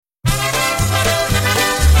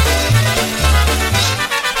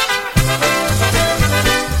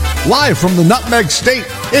live from the Nutmeg State.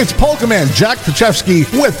 It's Polka Man Jack Paczewski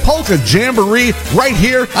with Polka Jamboree right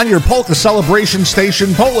here on your polka celebration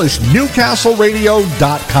station,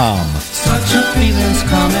 PolishNewcastleRadio.com. Such a feeling's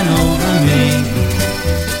coming over me.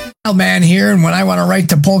 Man here, and when I want to write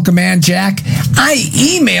to Polka Man Jack, I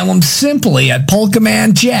email him simply at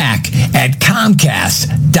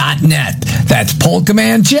polkamanjack@comcast.net. That's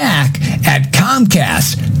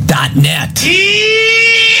polkamanjack@comcast.net.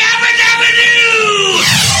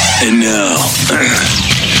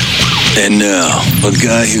 And now, a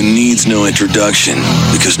guy who needs no introduction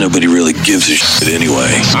because nobody really gives a shit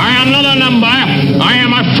anyway. I am not a number. I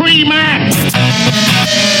am a free man.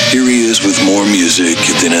 Here he is with more music,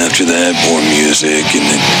 and then after that, more music, and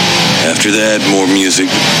then after that, more music.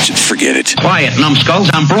 Forget it. Quiet, numbskulls.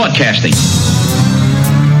 I'm broadcasting.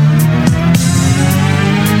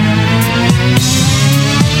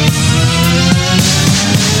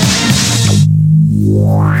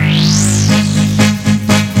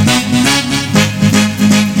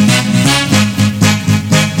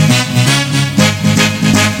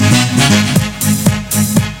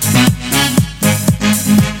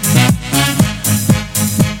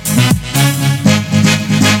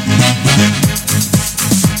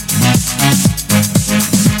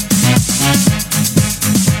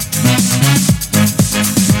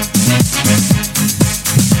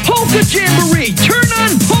 Polka Jamboree! Turn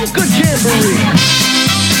on Polka Jamboree!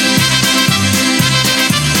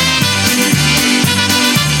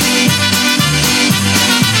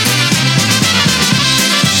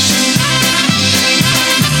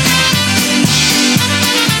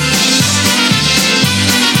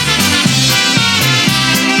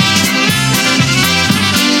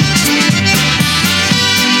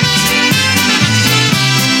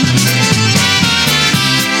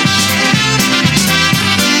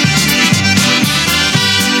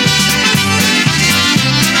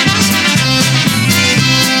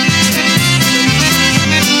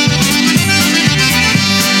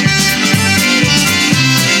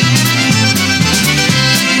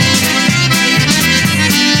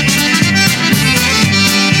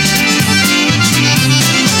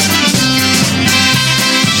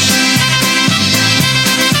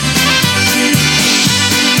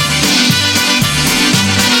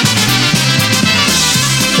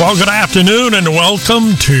 Well, good afternoon and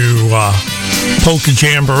welcome to Polka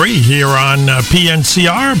Jamboree here on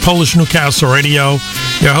PNCR, Polish Newcastle Radio.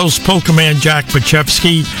 Your host, Polka Man Jack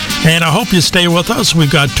Paczewski, and I hope you stay with us. We've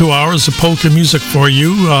got 2 hours of polka music for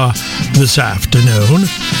you this afternoon.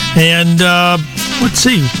 And let's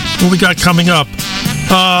see what we got coming up.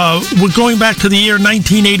 We're going back to the year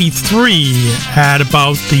 1983 at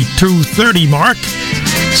about the 2:30 mark.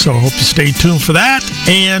 So I hope you stay tuned for that.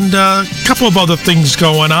 And a couple of other things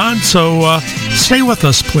going on. So stay with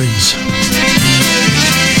us, please.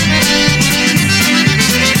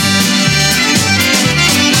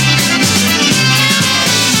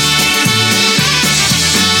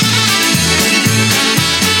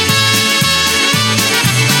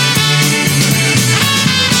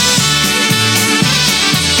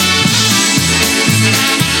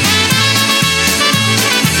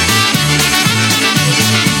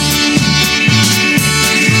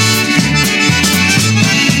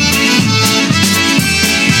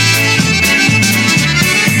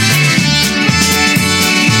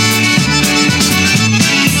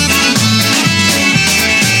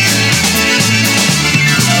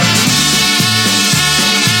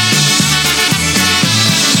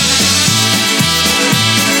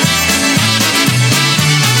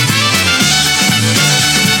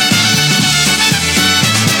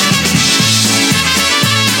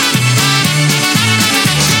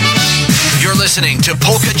 Listening to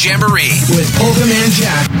Polka Jamboree with Polka Man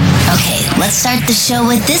Jack. Okay, let's start the show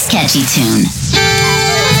with this catchy tune.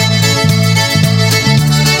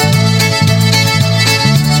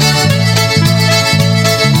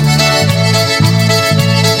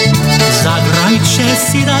 Zagrajcie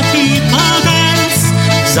Sirapi Dance,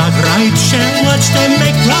 zagrajcie Watch Them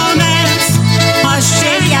Make Romance.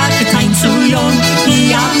 Patrzcie jak tańcują i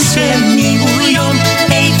jak się miłują.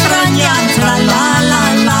 Hej, Frania, tra la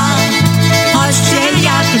la la. Patrzcie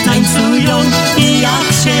jak tańcują i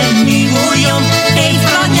jak się miłują. Hej,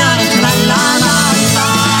 Frania, tra la la la.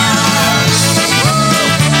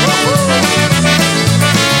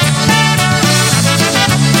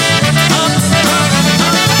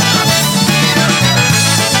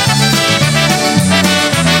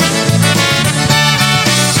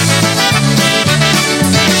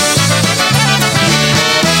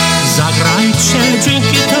 Zagrajcie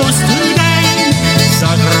dzięki toastu day,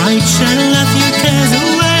 zagrajcie Let You Cares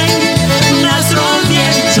Away. Na zdrowie,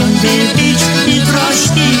 żeby bić i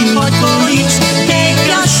troszki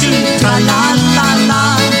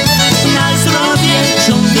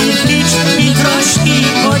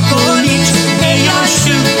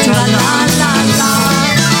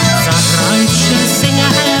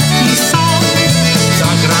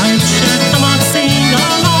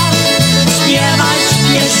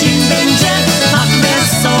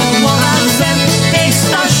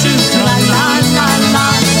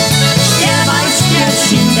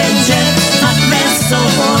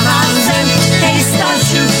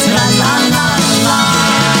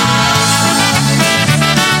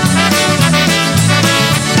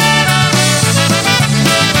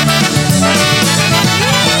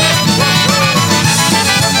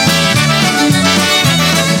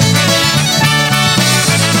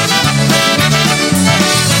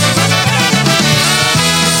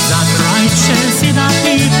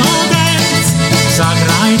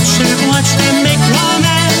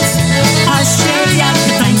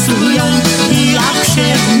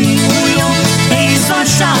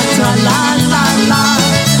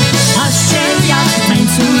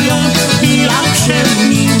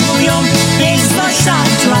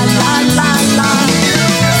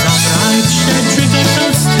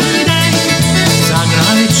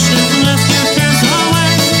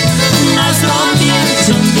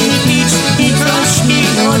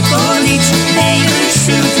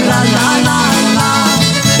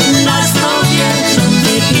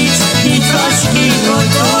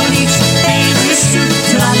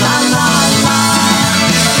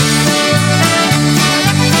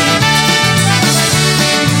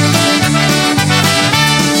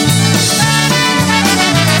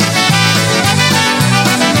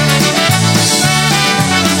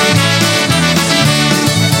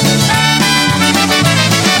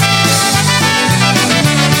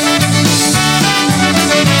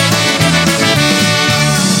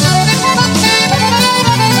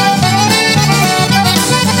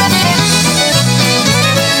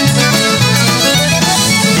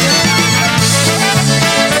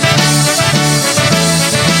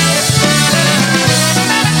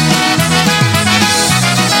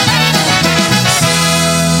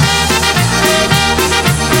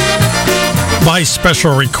nice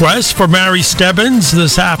special request for Mary Stebbins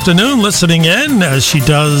this afternoon, listening in as she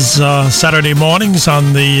does Saturday mornings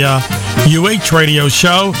on the UH radio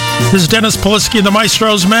show. This is Dennis Polisky and the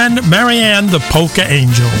Maestro's Men, Marianne the Polka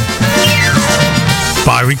Angel.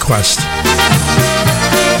 By request.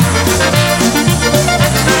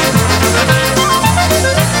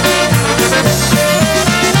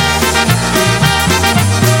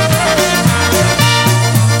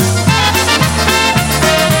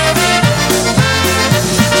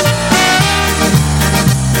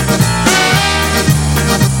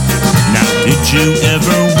 Did you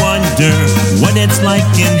ever wonder what it's like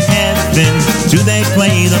in heaven? Do they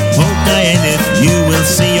play the polka, and if you will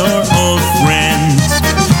see your old friends?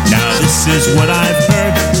 Now this is what I've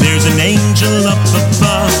heard, there's an angel up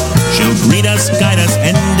above. She'll greet us, guide us,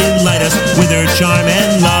 and delight us with her charm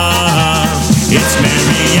and love. It's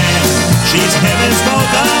Marianne, she's heaven's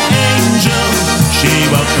polka angel. She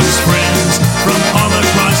welcomes friends from all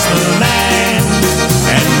across the land.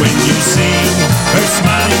 And when you see her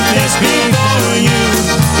smiling face before you,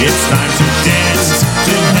 it's time to dance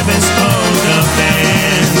to heaven's polka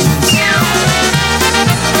bands.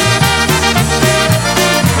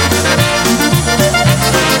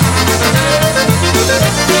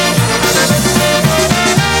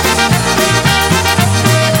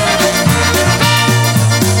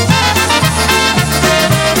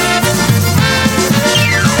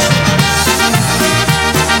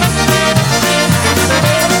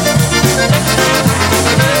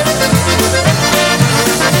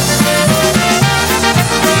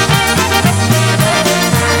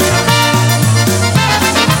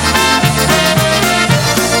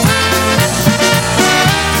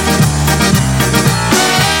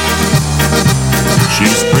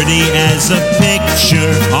 As a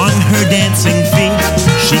picture on her dancing feet,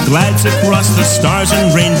 she glides across the stars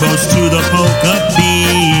and rainbows to the polka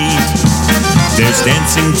beat. There's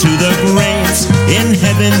dancing to the greats, in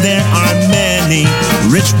heaven there are many.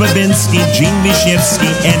 Rich Babinski, Jean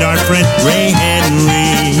Bishevsky, and our friend Ray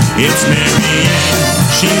Henry. It's Marianne,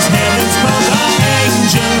 she's heaven's polka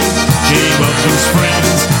angel. She welcomes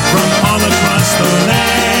friends from all across the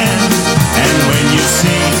land. And when you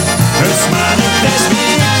see her smiling face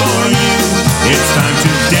before you, it's time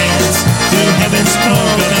to dance to heaven's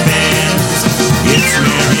polka bands. It's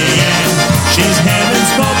Marianne, she's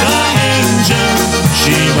heaven's polka angel.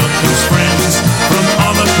 She welcomes friends from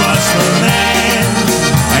all across the land.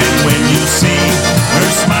 And when you see her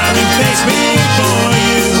smiling face before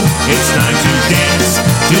you, it's time to dance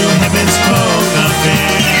to heaven's polka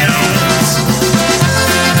bands.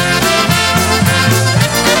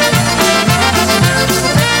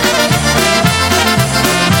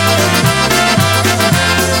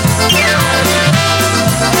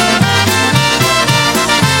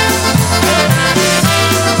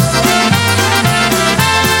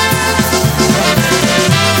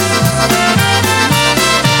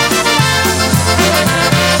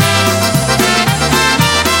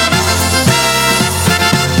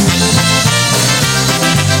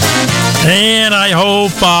 And I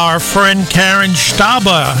hope our friend Karen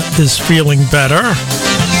Staba is feeling better.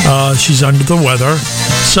 She's under the weather.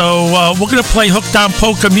 So we're going to play Hooked on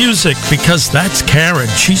Polka music because that's Karen.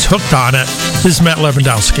 She's hooked on it. This is Matt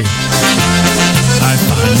Lewandowski. I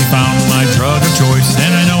finally found my drug of choice,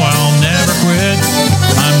 and I know I'll never quit.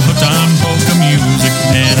 I'm hooked on polka music,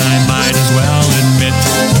 and I might as well admit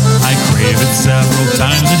I crave it several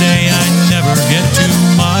times a day. I never get too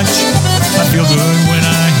much. I feel good when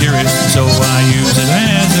I hear it, so I use it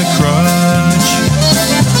as a crutch.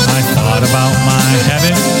 I thought about my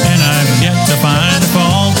habit, and I've yet to find a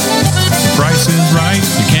fault. The price is right,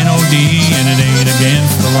 you can't OD, and it ain't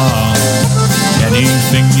against the law.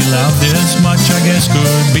 Anything you love this much, I guess,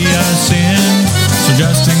 could be a sin. So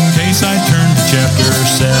just in case, I turn to chapter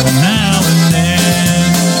 7 now and then.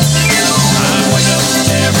 I wake up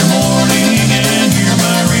every morning and hear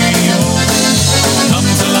my radio come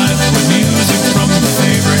to life with music from the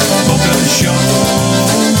favorite polka show.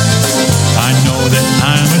 I know that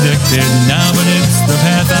I'm addicted now, but it's the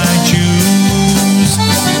path I choose.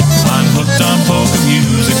 I'm hooked on polka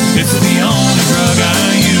music, it's the only drug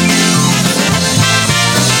I use.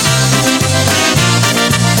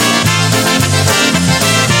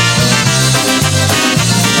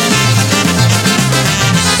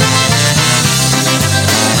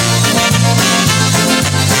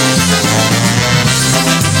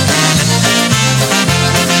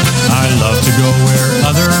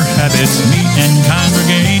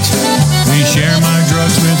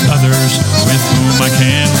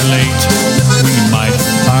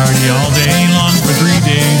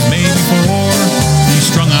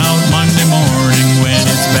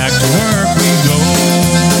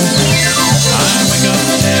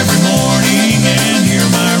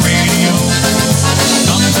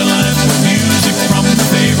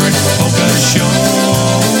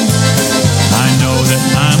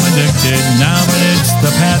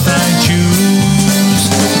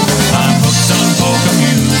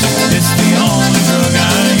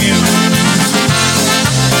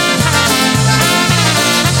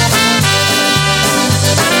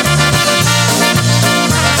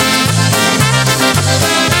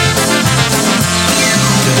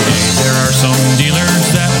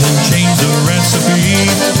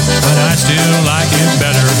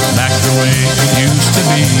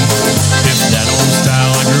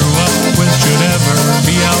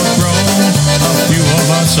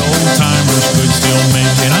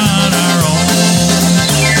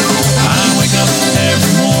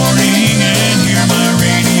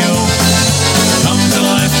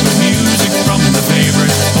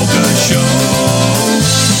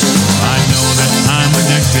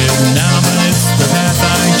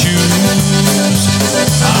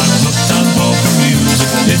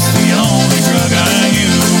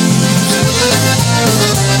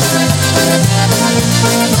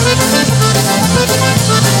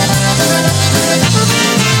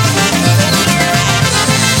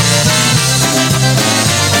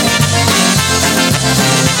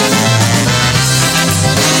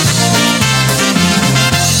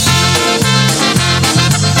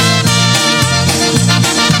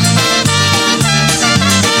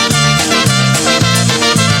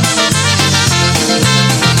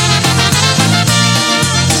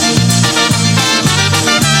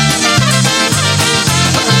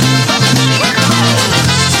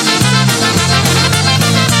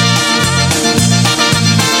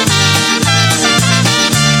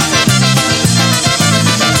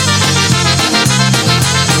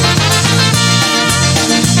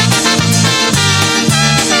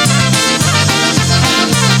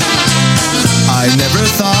 never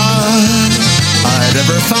thought I'd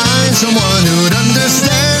ever find someone who'd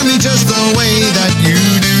understand me just the way that you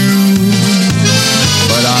do.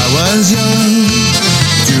 But I was young,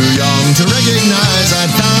 too young to recognize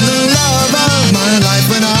I'd found the love of my life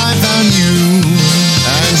when I found you.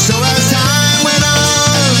 And so as time went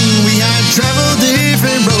on, we had traveled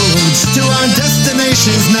different roads to our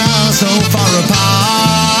destinations now so far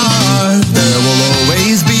apart. There will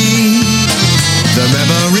always be the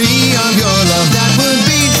memory of your love that will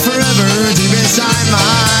beat forever deep inside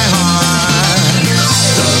my heart.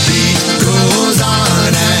 The beat goes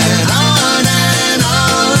on and on and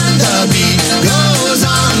on. The beat goes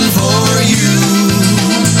on for you.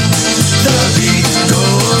 The beat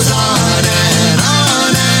goes on and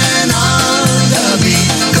on and on. The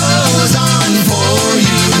beat goes on for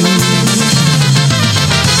you.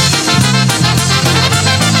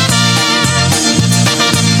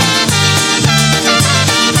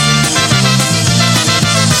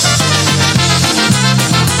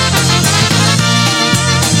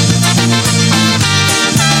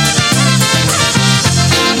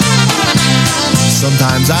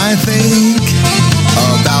 Sometimes I think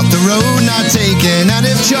about the road not taken, and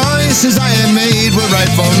if choices I had made were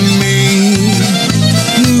right for me.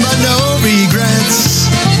 But no regrets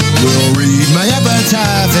will read my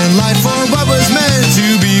epitaph in life, for what was meant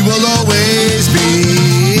to be will always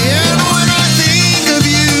be. And when I think of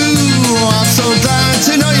you, I'm so glad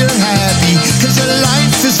to know you're happy, 'cause your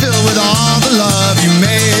life is filled with all the love you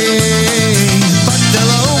made. But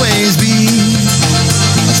there'll always be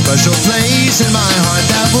a special place in my heart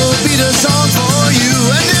that will beat a song for you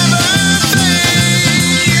and never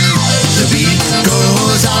fade. The beat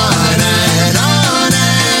goes on and on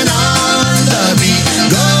and on. The beat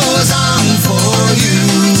goes on for you.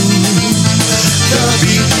 The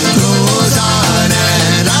beat goes on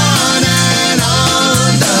and on and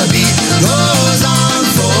on. The beat goes on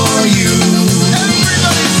for you.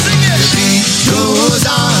 Everybody sing it. The beat goes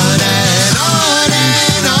on and on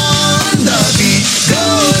and on. The beat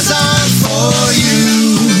goes on for you.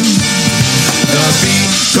 The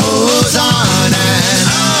beat goes on and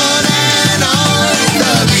on and on.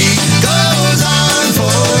 The beat goes on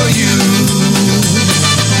for you.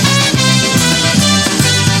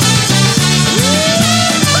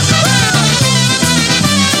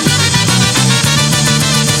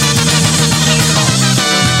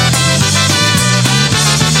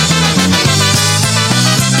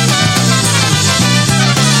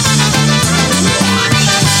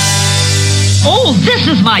 Oh, this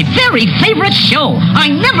is my very favorite show. I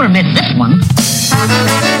never miss this one.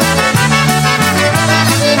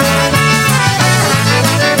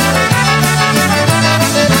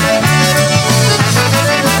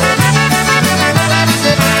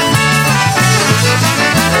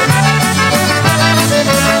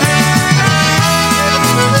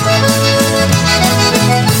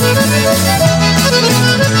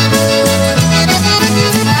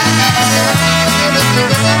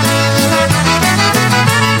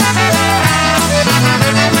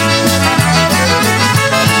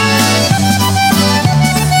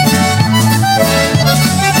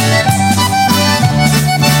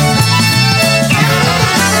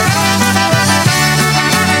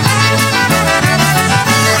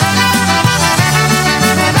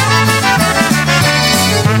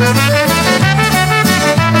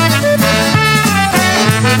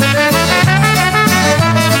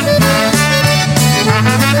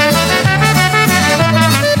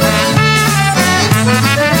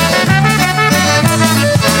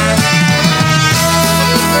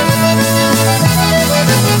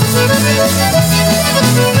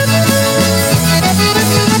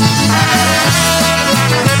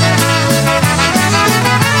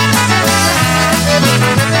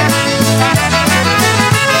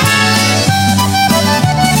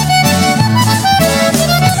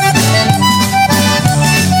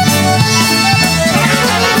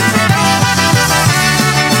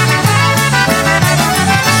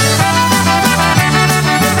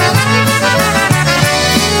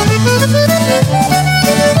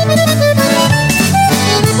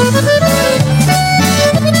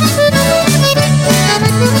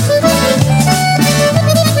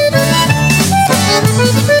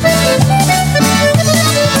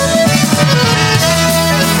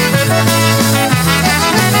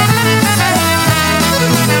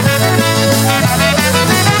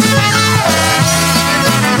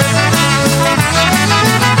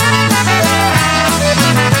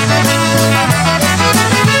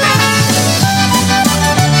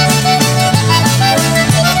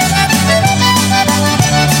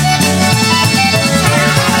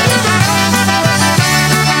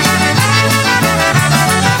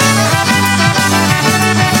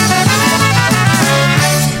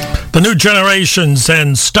 The New Generations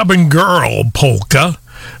and Stubborn Girl polka.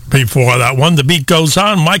 Before that one, The Beat Goes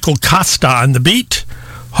On, Michael Costa on the beat.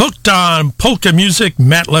 Hooked on polka music,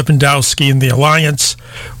 Matt Lewandowski and the Alliance.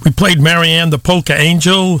 We played Marianne the Polka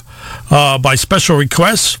Angel by special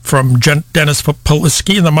request from Dennis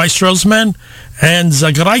Poliski and the Maestro's Men, and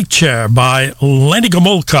Zagrajcie by Lenny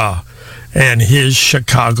Gomulka and his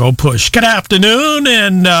Chicago Push. Good afternoon,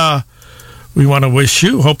 and we want to wish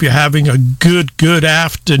you, hope you're having a good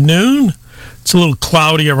afternoon. It's a little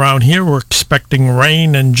cloudy around here. We're expecting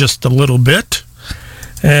rain in just a little bit.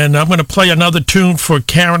 And I'm going to play another tune for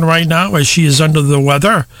Karen right now as she is under the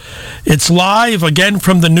weather. It's live again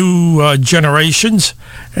from the New Generations.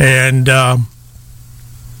 And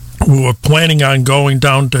we were planning on going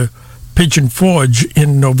down to Pigeon Forge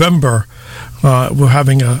in November. We're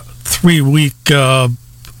having a 3-week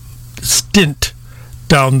stint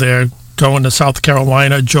down there, going to South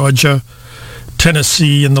Carolina, Georgia,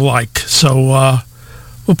 Tennessee, and the like. So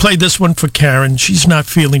we'll play this one for Karen. She's not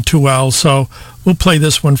feeling too well, so we'll play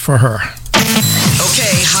this one for her.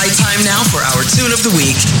 Okay, high time now for our tune of the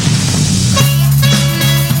week.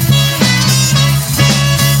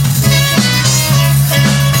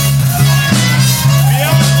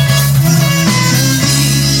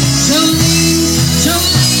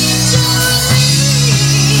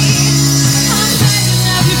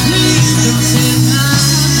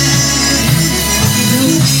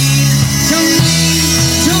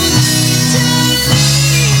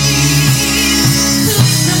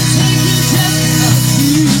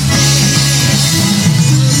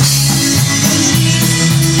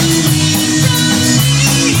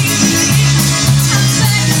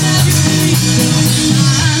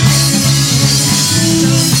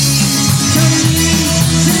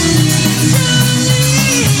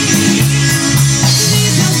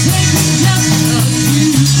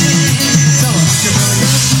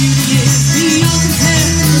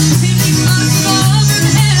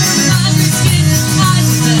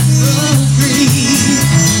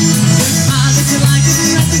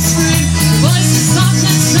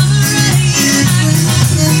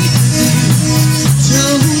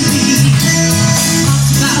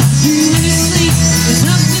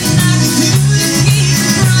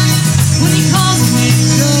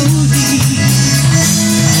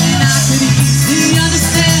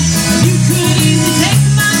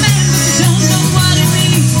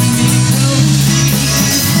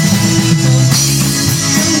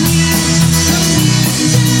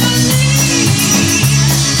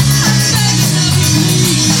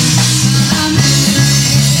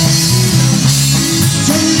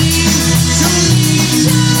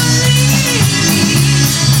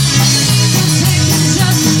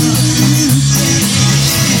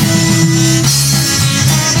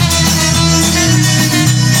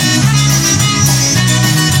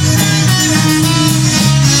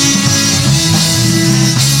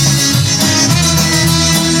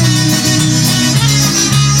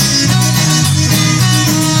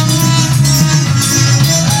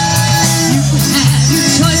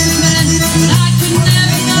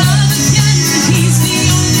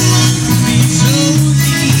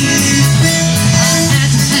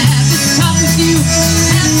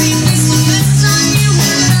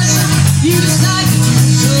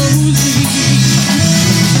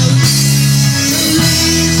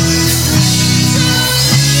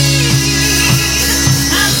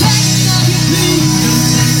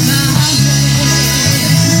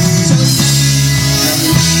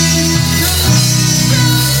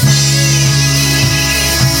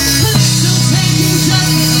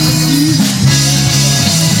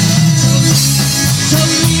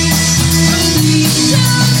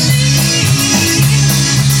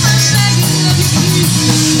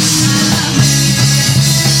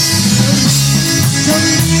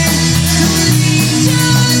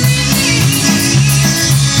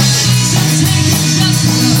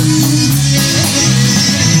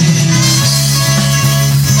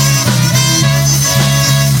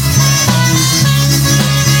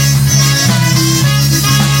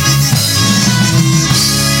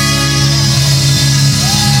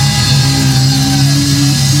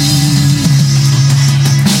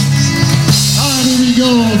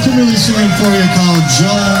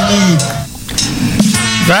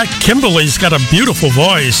 That Kimberly's got a beautiful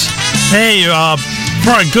voice. Hey,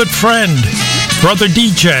 for our good friend, Brother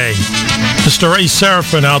DJ, Mr. Ray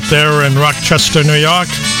Seraphin out there in Rochester, New York.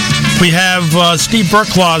 We have Steve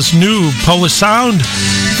Burklaw's new Polish sound,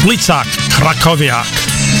 Blitzak Krakowiak.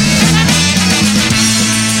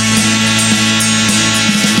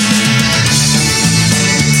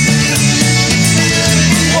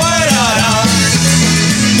 What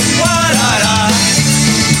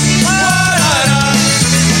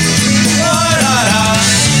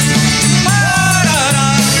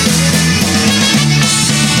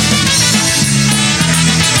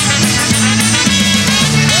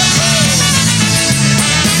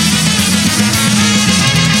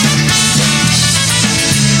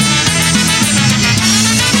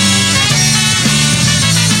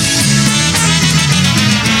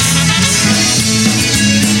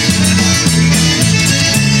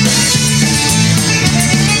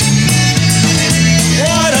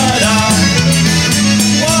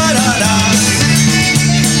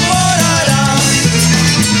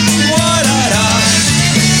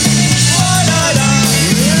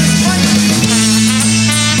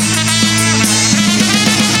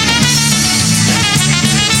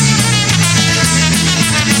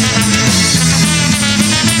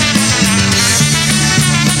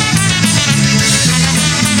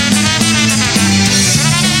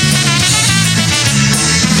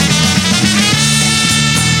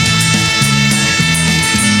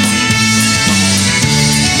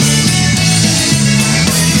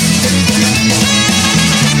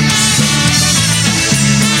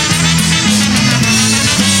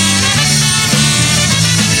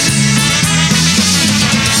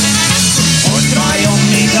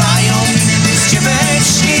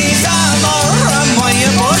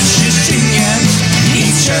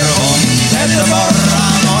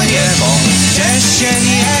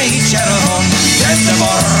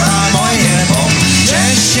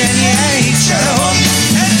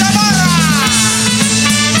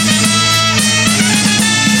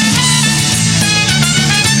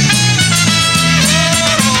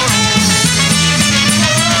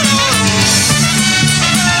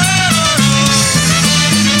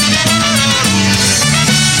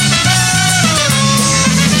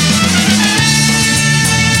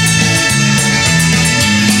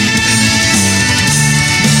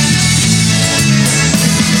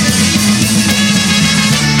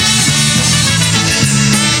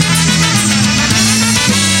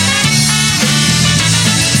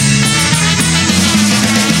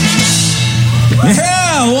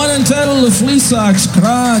Yeah, one entitled The Flea Socks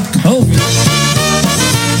Crack Kobe.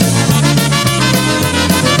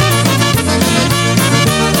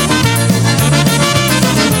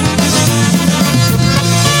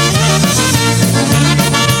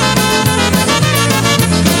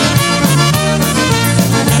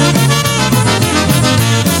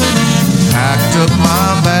 Packed up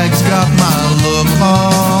my bags, got my look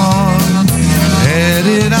on,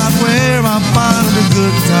 headed out where I find a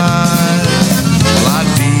good time. Well, I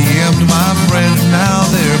DM'd my friends, now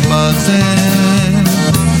they're buzzing.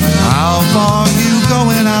 How far you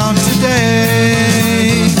going out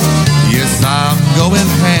today? Yes, I'm going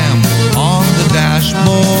ham on the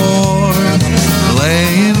dashboard,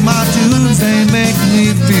 playing my tunes, they make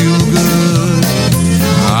me feel good.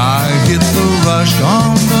 I hit the rush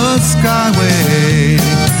on the skyway,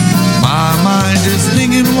 my mind is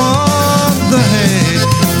thinking what the heck.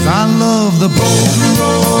 I love the polka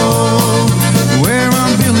road, where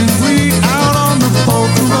I'm feeling free out on the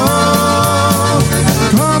polka road.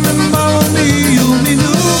 Come and follow me, you'll meet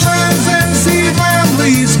new friends and see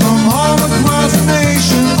families from all across the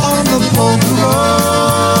nation on the polka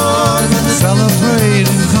road. Celebrate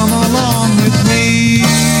and come along with me.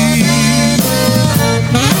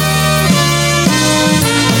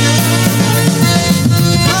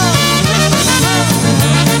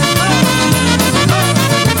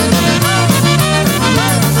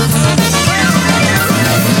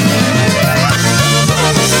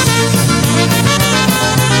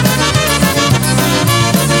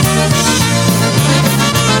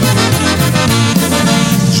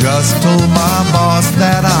 Just told my boss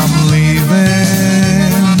that I'm leaving,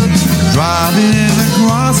 driving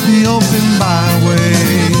across the open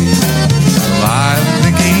byway. I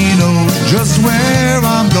think he knows just where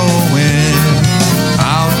I'm going,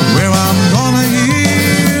 out where I'm gonna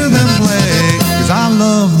hear them play. 'Cause I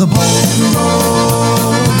love the polka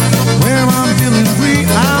road, where I'm feeling free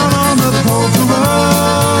out on the polka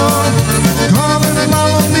road. Come and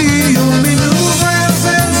follow me, you'll meet new friends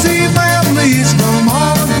and see families from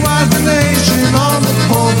all across the nation on the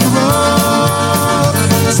polka road.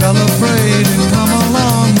 Celebrate and come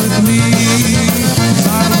along with me. 'Cause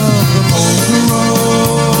I love the polka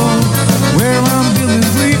road, where I'm feeling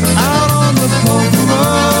free out on the polka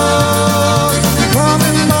road. Come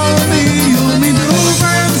and follow me, you'll meet new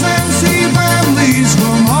friends and see families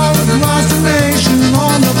from all across the nation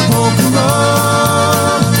on the polka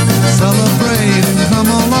road. Celebrate and come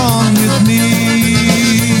along with me.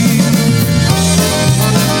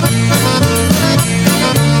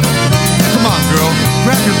 Come on, girl,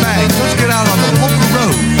 grab your bags, let's get out on the polka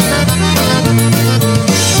road.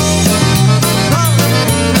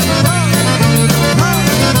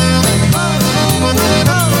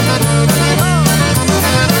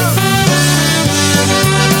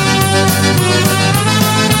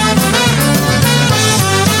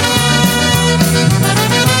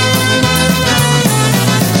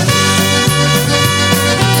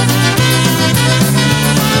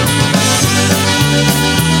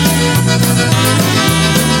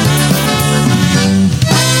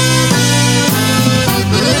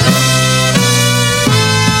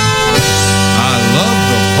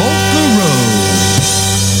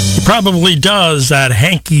 Probably does, that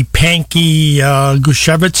hanky-panky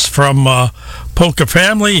Gushevitz from Polka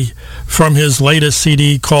Family from his latest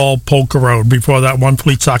CD called Polka Road. Before that one,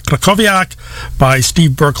 Flitsak Krakowiak by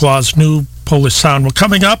Steve Berklaw's new Polish sound. We're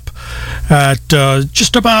coming up at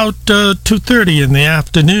just about 2:30 in the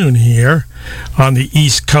afternoon here on the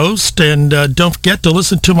East Coast. And don't forget to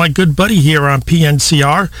listen to my good buddy here on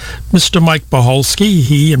PNCR, Mr. Mike Boholsky.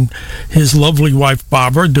 He and his lovely wife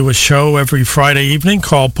Barbara do a show every Friday evening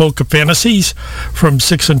called Polka Fantasies from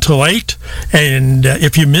 6 until 8. And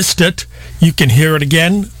if you missed it, you can hear it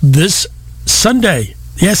again this Sunday.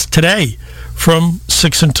 Yes, today, from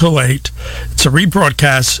 6 until 8. It's a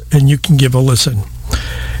rebroadcast, and you can give a listen.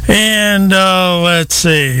 And let's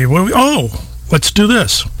see. Let's do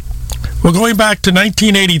this. We're going back to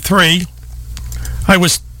 1983. I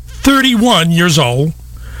was 31 years old,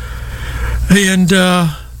 and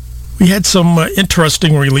we had some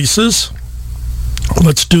interesting releases.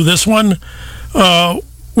 Let's do this one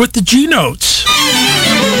with the G Notes.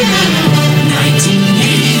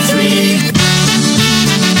 1983.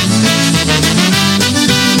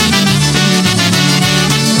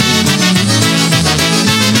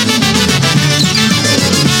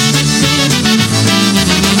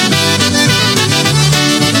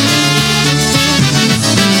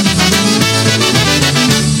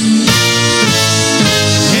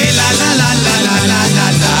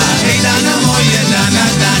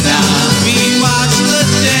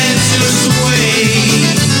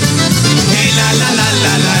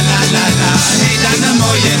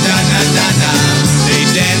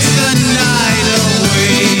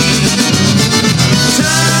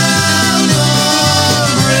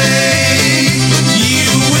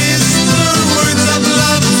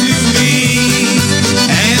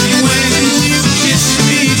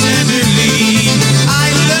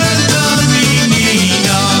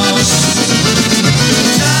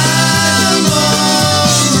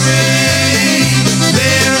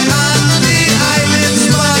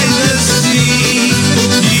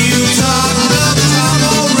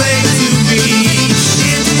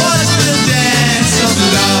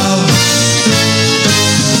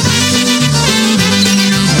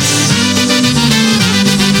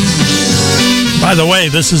 By the way,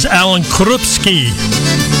 this is Alan Krupski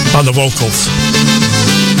on the vocals.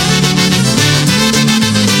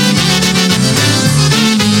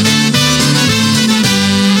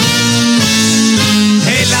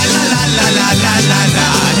 Hey la la la la la la la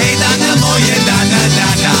la. Hey dana moje dana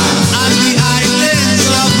dana. On the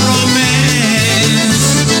islands of romance.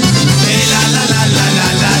 Hey la la la la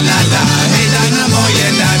la la la la. Hey dana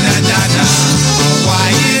moje dana dana.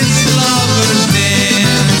 Hawaii's lovers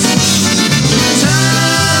dance.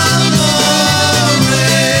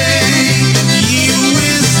 You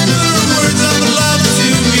whisper words of love to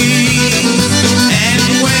me, and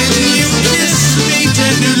when you kiss me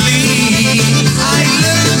tenderly, I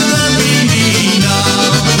learn the meaning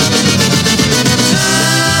of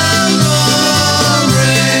Tamore.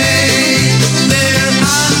 There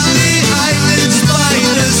on the islands by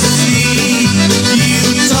the sea, you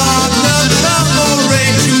talked of Tamore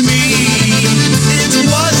to me. It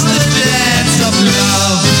was the dance of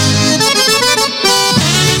love.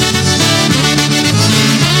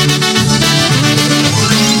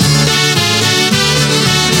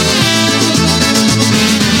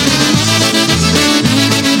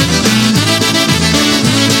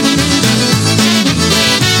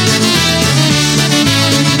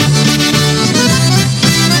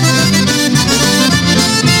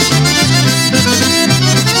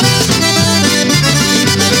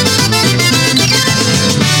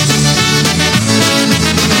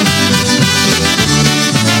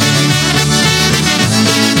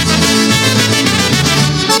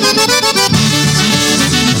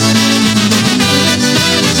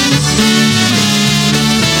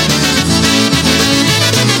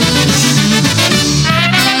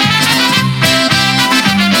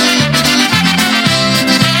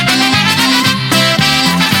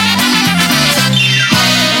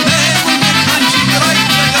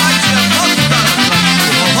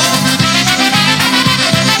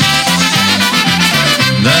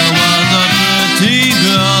 There was a pretty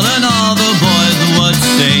girl and all the boys would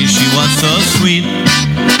say she was so sweet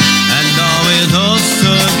and always oh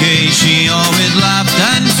so gay. She always laughed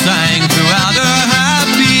and sang throughout her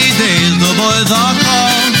happy days. The boys all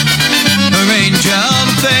called her angel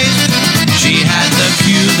face. She had the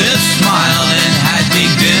cutest smile and had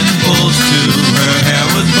big dimples too. Her hair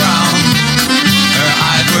was brown, her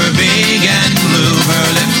eyes were big and blue. Her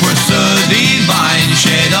lips were so divine,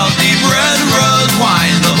 shade of deep red rose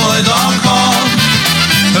wine. The boys all called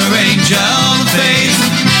her angel face.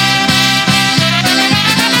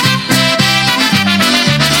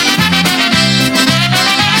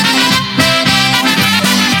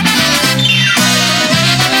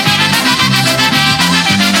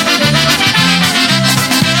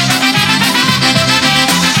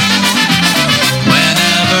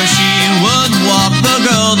 Whenever she would walk, the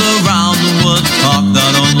girls around would talk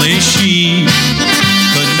that only she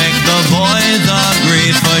could make the boys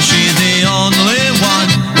agree, for she's the only one.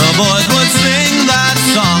 The boys would sing that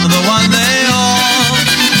song, the one they all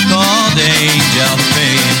called Angel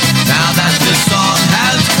Face. Now that this song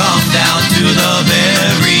has come down to the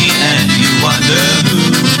very end, you wonder who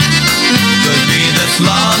could be this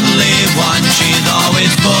lovely one. She's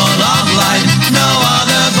always full of life, no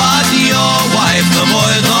other but your wife. The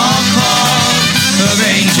boys all call her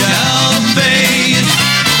Angel Face.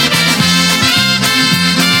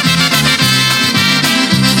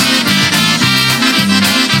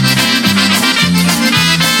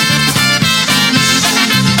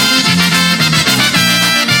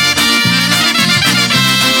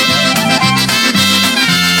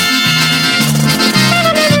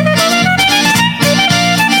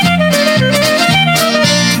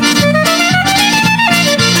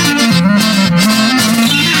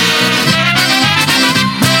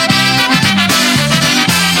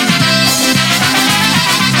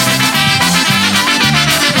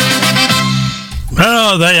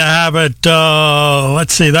 Oh, there you have it.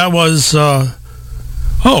 Let's see. That was The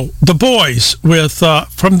Boys with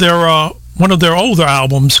from their one of their older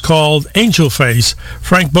albums called Angel Face.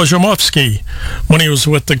 Frank Bojamovsky, when he was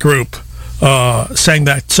with the group, sang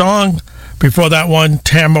that song. Before that one,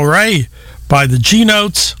 Tamore by the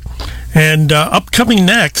G-Notes. And upcoming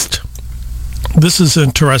next, this is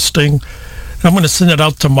interesting. I'm going to send it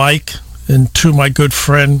out to Mike and to my good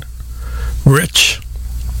friend Rich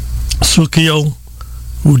Sukil,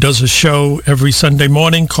 who does a show every Sunday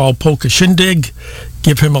morning called Polka Shindig.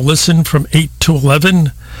 Give him a listen from 8 to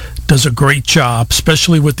 11. Does a great job,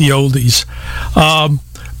 especially with the oldies.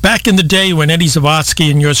 Back in the day when Eddie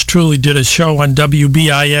Zavotsky and yours truly did a show on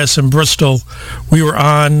WBIS in Bristol, we were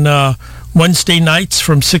on Wednesday nights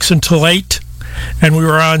from 6 until 8, and we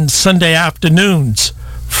were on Sunday afternoons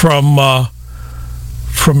from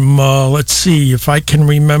from, let's see, if I can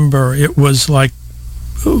remember, it was like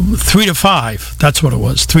 3 to 5. That's what it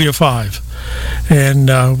was, 3 to 5.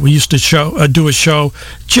 And we used to do a show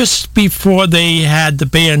just before they had the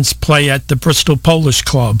bands play at the Bristol Polish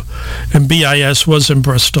Club, and BIS was in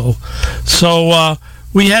Bristol. So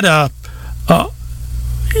we had our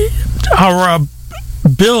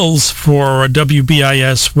bills for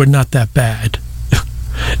WBIS were not that bad.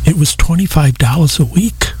 It was $25 a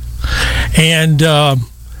week. And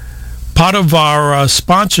part of our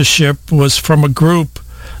sponsorship was from a group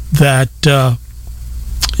that,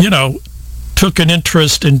 took an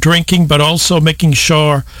interest in drinking, but also making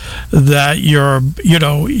sure that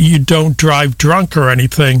you don't drive drunk or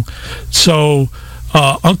anything. So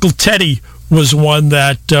Uncle Teddy was one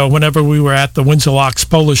that whenever we were at the Windsor Locks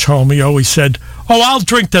Polish home, he always said, "Oh, I'll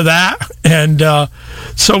drink to that." And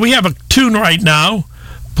so we have a tune right now.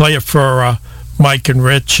 Play it for Mike and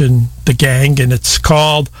Rich and the gang, and it's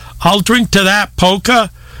called "I'll Drink to That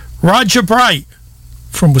Polka." Roger Bright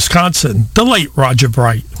from Wisconsin, the late Roger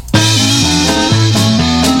Bright.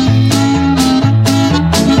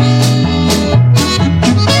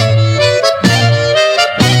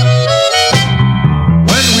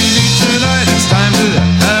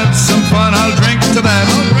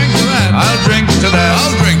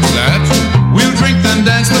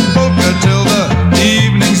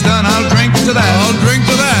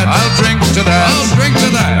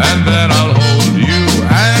 And then I'll hold you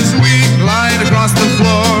as we glide across the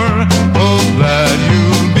floor. Hope that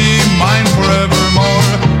you'll be mine forevermore.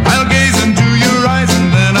 I'll gaze into your eyes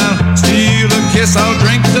and then I'll steal a kiss. I'll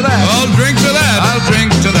drink to that. I'll drink to that. I'll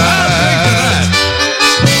drink to that.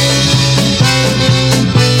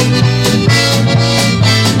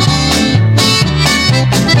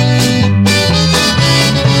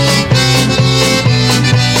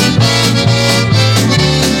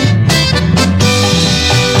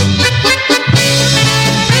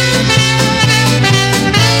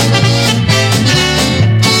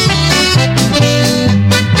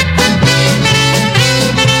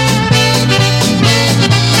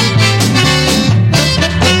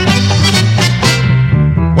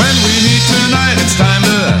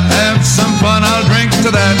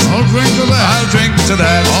 I'll drink to that. To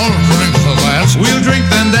that. I'll drink to that. We'll drink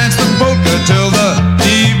then dance the polka till the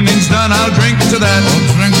evening's done. I'll drink to that.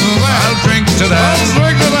 I'll drink to that. I'll drink to that. I'll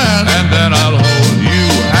drink to that. And then I'll hold you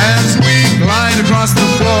as we glide across the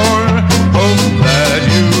floor. Hope that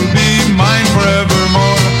you'll be mine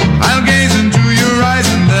forevermore. I'll gaze into your eyes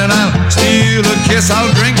and then I'll steal a kiss.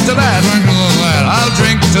 I'll drink to that. Drink to that. I'll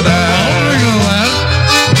drink to that. I'll drink to that.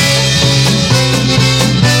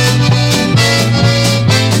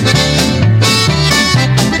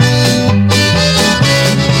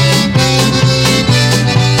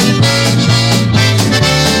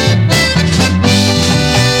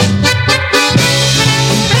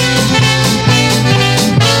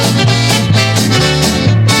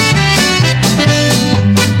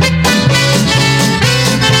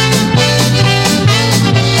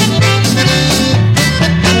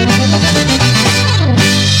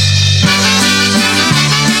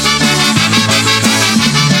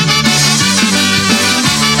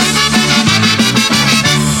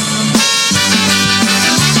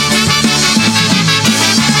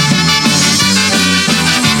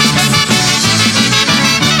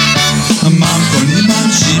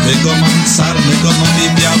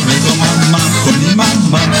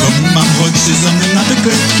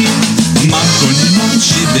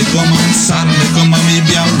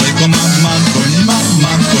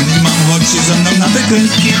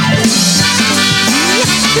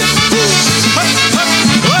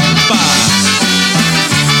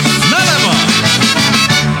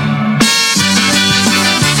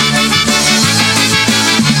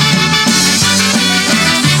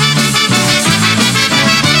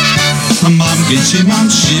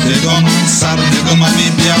 Mam siwego, mam sarnego, mam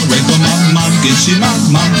i białego, mam gieci,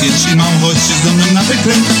 mam, chodź się ze mną na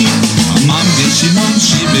wykrętki. Mam gieci, mam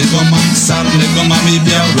siwego, mam sarnego, mam i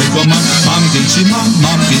białego, mam gieci,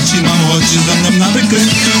 mam, chodź się ze mną na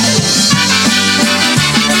wykrętki.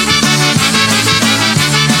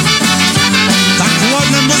 Tak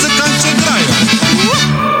ładne muzykanci grają.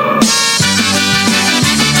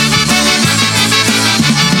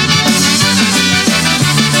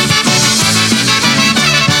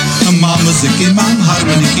 Mam muzyki, mam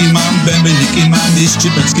harmoniki, mam bębeniki, mam i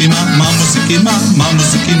szczypeczki, mam muzyki,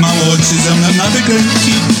 mam, chodź się ze mną na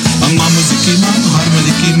wykrętki. Mam muzyki, mam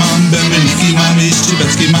harmoniki, mam bębeniki, mam i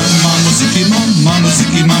szczypeczki, mam muzyki,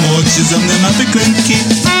 mam, chodź się ze mną na wykrętki.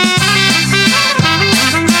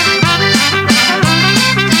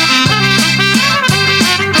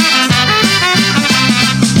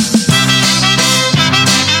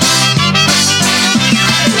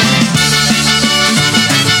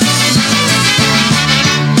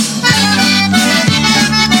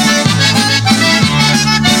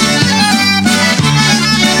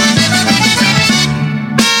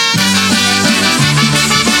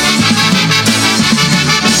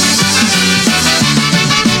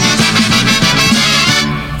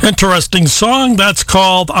 Interesting song. That's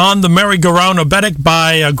called On the Merry-Go-Round Obetic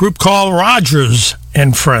by a group called Rogers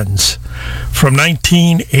and Friends from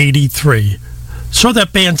 1983. Saw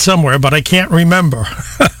that band somewhere, but I can't remember.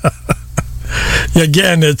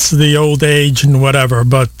 Again, it's the old age and whatever,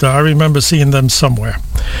 but I remember seeing them somewhere.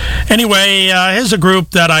 Anyway, here's a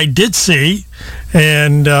group that I did see,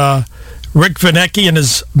 and Rick Vanecki and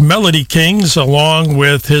his Melody Kings, along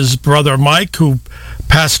with his brother Mike, who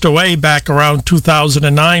passed away back around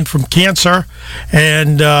 2009 from cancer.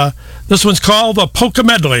 And this one's called the Polka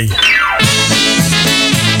Medley.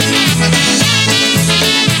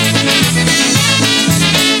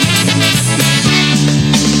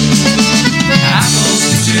 Apples,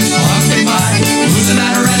 peaches, pumpkin pie, who's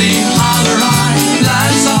not ready? Holler high,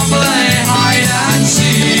 let's all play hide and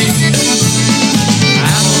seek.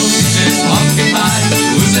 Apples, peaches, pumpkin pie,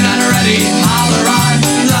 who's not ready? Holler high,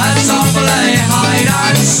 let's all play hide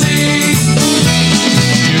and seek.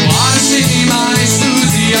 You wanna see my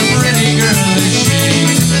Susie, a pretty girl is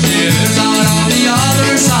she? She lives out on the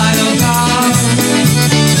other side of town.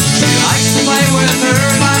 She likes to play with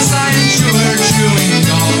her glass eye and chew her chewing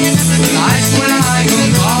gum. Nights when I go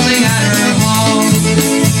calling at her home.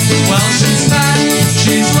 Well, she's fat,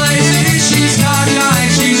 she's lazy, she's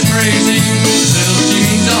cockeyed, she's crazy. Little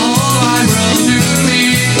jeans, a whole wide world to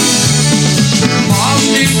me. Her balls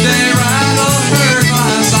deep, they rattle, her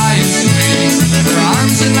glass eye is sweet. Her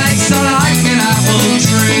arms and legs are like an apple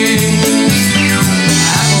tree.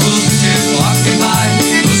 Apples, peaches, pumpkin pie,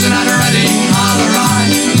 who's not ready? Holler high,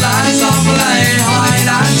 let's all play hide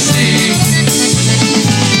and seek.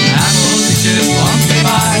 Apples, peaches, pumpkin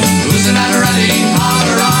pie, who's not ready?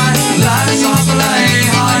 Holler high, let's all play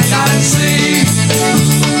hide and seek.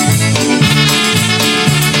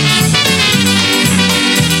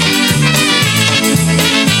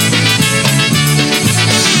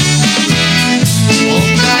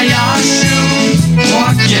 Polka Jasiu,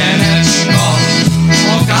 łakieneczko,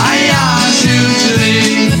 Polka Jasiu, czyli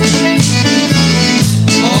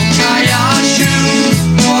Polka Jasiu,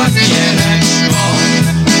 łakieneczko,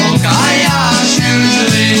 Polka Jasiu,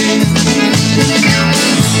 czyli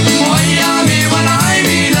moja miła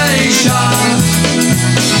najmilejsza,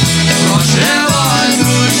 proszę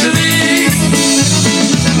otwórz drzwi.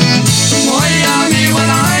 Moja miła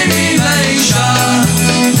najmilejsza,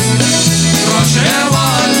 proszę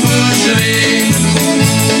otwórz drzwi.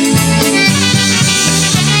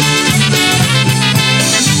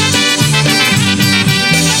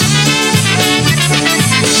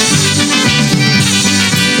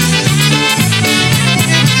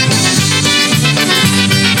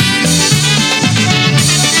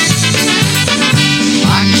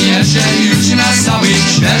 Już na stałych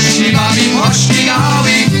ścieżki bawi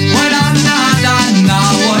pościgały. Ładana, dana,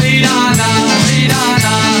 łajdana,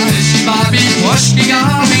 łajdana. Ścieżki bawi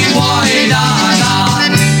pościgały, łajdana.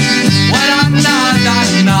 Ładana,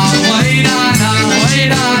 dana, łajdana,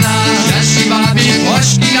 łajdana. Ścieżki bawi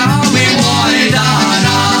pościgały,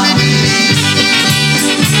 łajdana.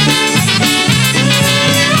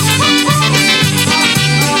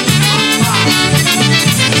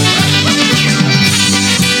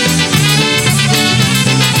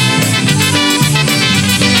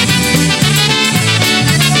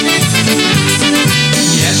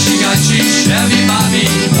 Chevy bawi,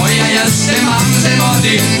 moja jestem, mam ze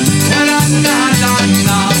wody. Ładana,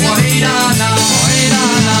 dana, łajdana,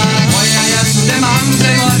 łajdana. Moja jestem, mam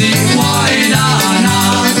ze wody, łajdana.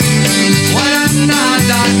 Ładana,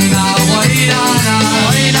 dana, łajdana,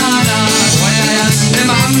 łajdana. Moja jestem,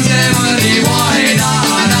 mam ze wody, łajdana.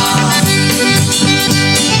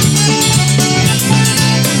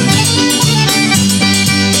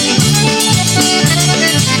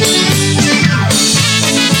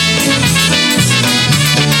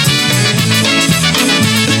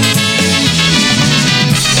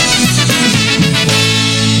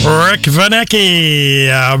 Rick Vanecki,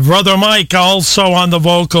 brother Mike also on the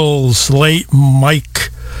vocals, late Mike.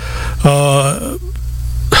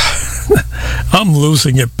 I'm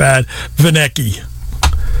losing it bad. Vanecki.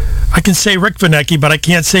 I can say Rick Vanecki, but I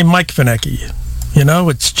can't say Mike Vanecki. You know,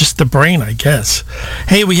 it's just the brain, I guess.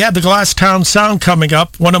 Hey, we had the Glasstown Sound coming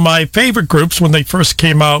up, one of my favorite groups when they first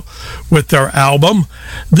came out with their album.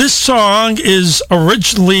 This song is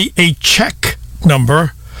originally a Czech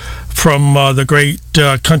number from the great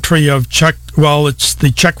country of Czech. Well, it's the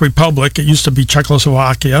Czech Republic. It used to be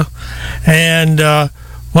Czechoslovakia. And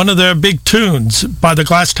one of their big tunes by the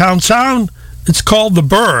Glasstown Sound, it's called The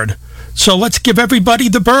Bird. So let's give everybody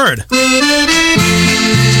the bird.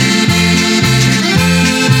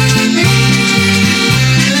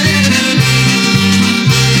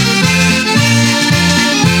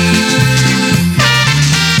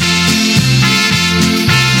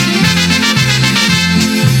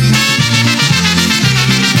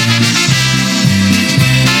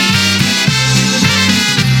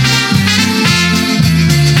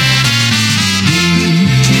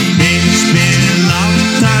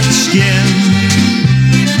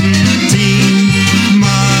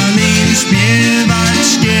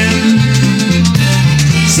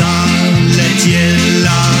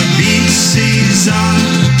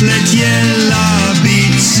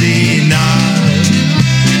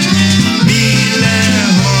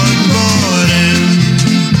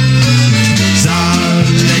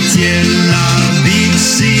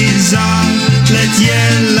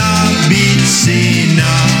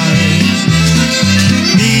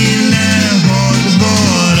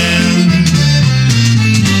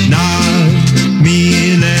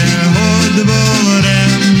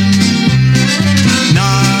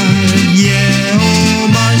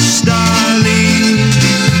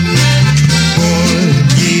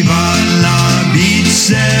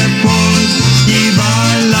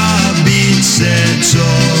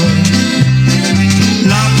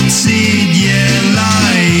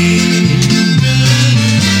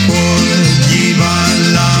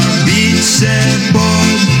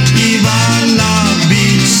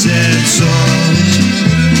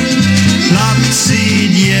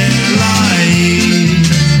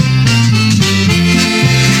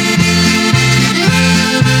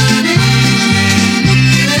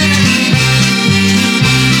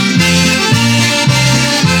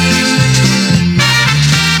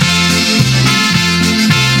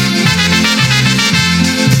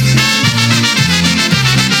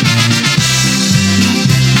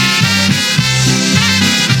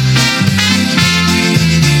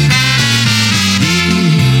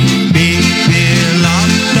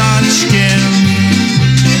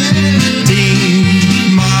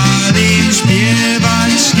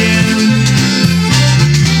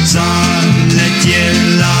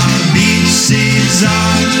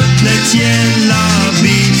 Zaleciela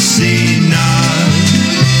bicina,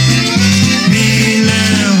 mile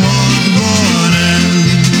odworem.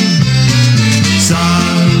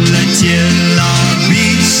 Zaleciela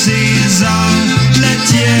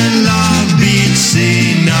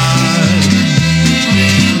bicina,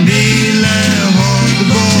 mile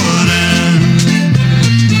odworem.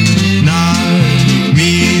 Na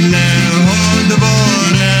mile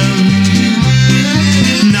odworem.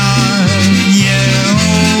 Na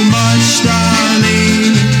maštali,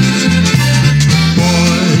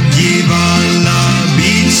 podívala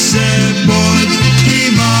být se,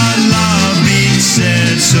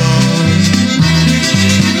 co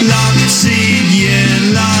lapci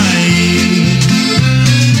dělají.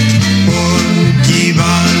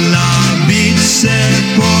 Podívala být se,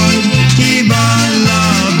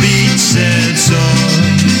 co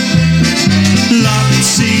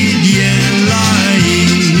lapci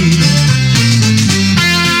dělají.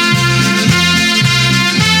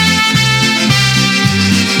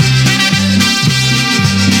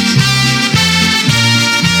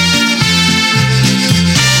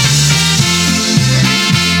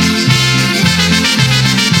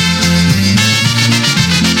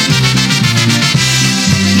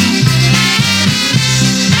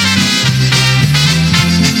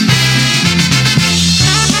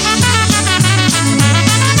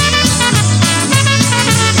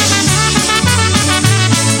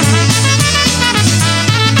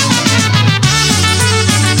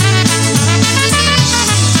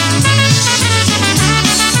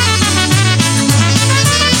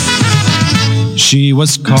 She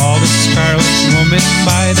was called a scarlet woman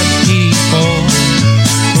by the people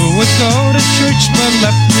who would go to church but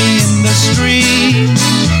left me in the street.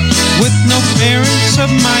 With no parents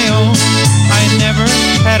of my own, I never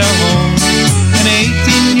had a home. An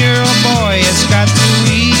 18-year-old boy has got to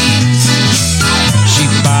eat. She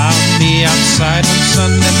found me outside on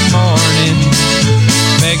Sunday morning,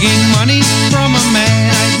 begging money from a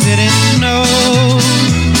man I didn't know.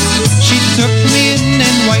 She took me in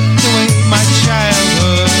and wiped away my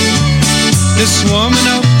childhood. This woman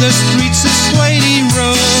of the streets, this lady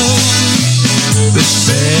Rose. This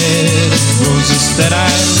bed of roses that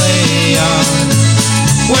I lay on,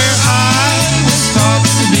 where I was taught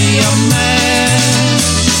to be a man.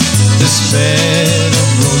 This bed of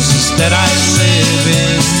roses that I live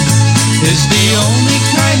in is the only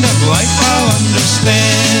kind of life I'll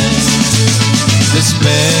understand. This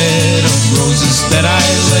bed of roses that I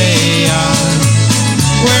lay on,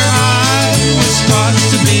 where I was taught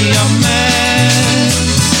to be a man.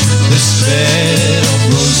 This bed of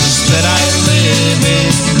roses that I live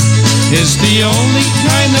in is the only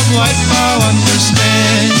kind of life I'll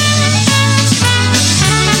understand.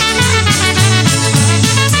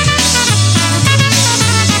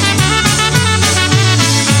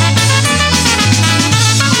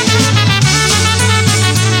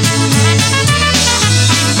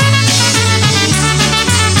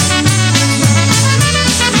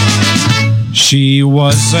 She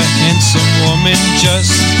was a handsome woman,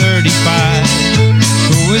 just 35,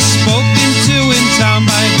 who was spoken to in town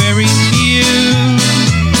by very few.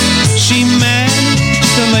 She managed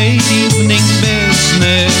the late evening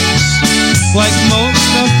business, like most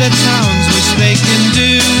of the towns which they can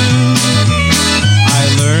do. I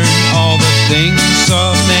learned all the things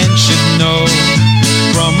a man should know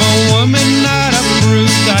from a woman, not a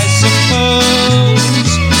brute, I suppose.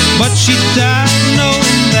 But she died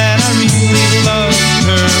knowing that I really loved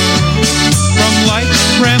her. From life's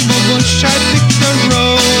bramble bush I picked a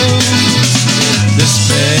rose. This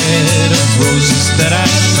bed of roses that I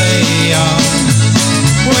lay on,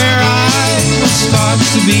 where I was taught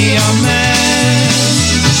to be a man.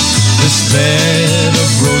 This bed of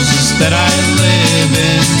roses that I live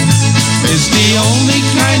in is the only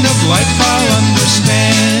kind of life I'll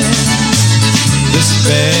understand. This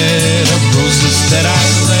bed of roses that I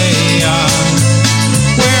lay on,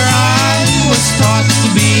 where I was taught to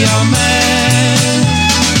be a man.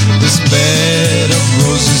 This bed of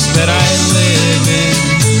roses that I live in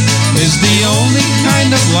is the only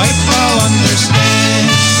kind of life I'll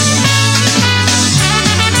understand.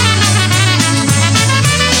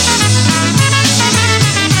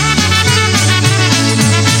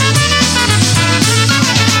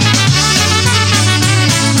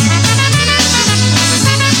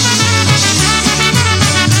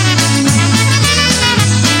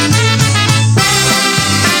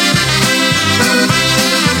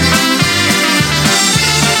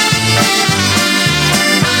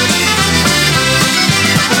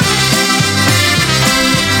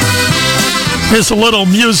 Here's a little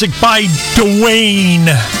music by Dwayne.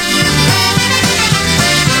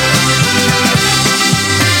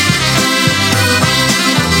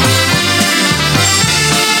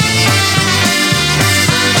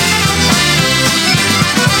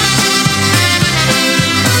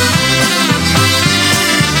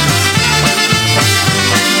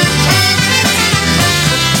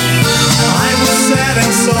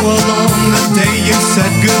 alone the day you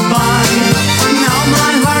said goodbye. Now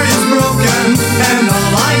my heart is broken and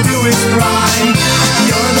all I do is cry.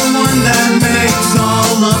 You're the one that makes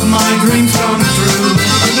all of my dreams come true.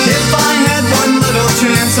 If I had one little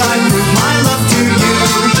chance, I'd prove my love to you.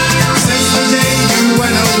 Since the day you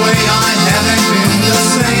went away, I haven't been the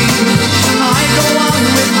same. I go out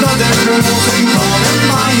with other girls and call them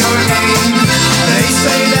by your name. They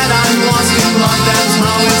say that I'm lost in love, that's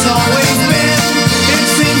how it's always been. It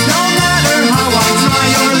seems no matter how I try,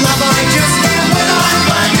 your love I just can't win. I'm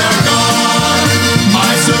glad you're gone,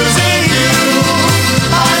 my Susie, you.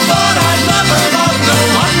 I thought I'd never love no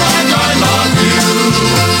one like I love you.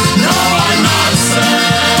 No, I'm not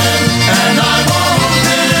sad, and I won't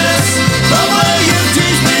miss the way you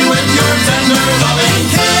tease me with your tender loving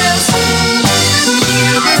kiss.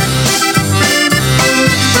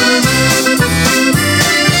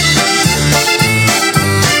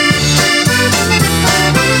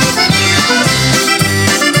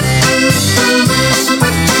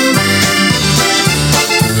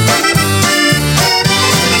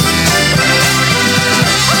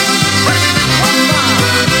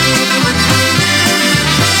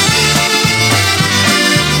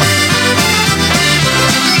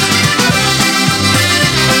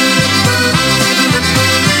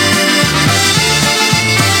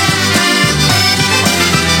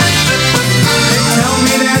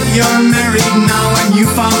 You're married now and you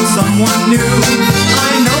found someone new.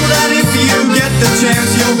 I know that if you get the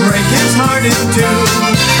chance, you'll break his heart in two.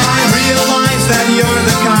 I realize that you're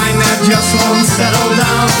the kind that just won't settle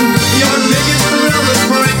down. Your biggest thrill is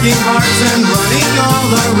breaking hearts and running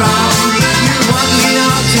all around. You want me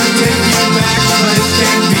now to take you back, but it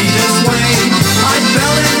can't be this way. I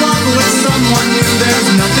fell in love with someone new, there's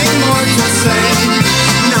nothing more to say.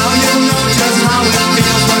 Now you'll know just how it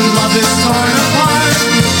feels when love is torn apart.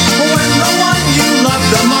 When the one you love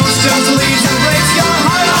the most just leaves and breaks your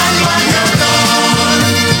heart. I'm glad you're gone,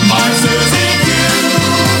 my Susie Q.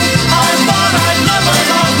 I thought I'd never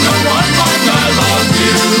love no one like I love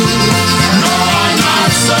you. No, I'm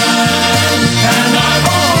not sad, and I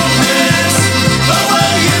won't miss the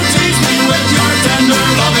way you tease me with your tender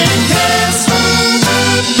loving kiss.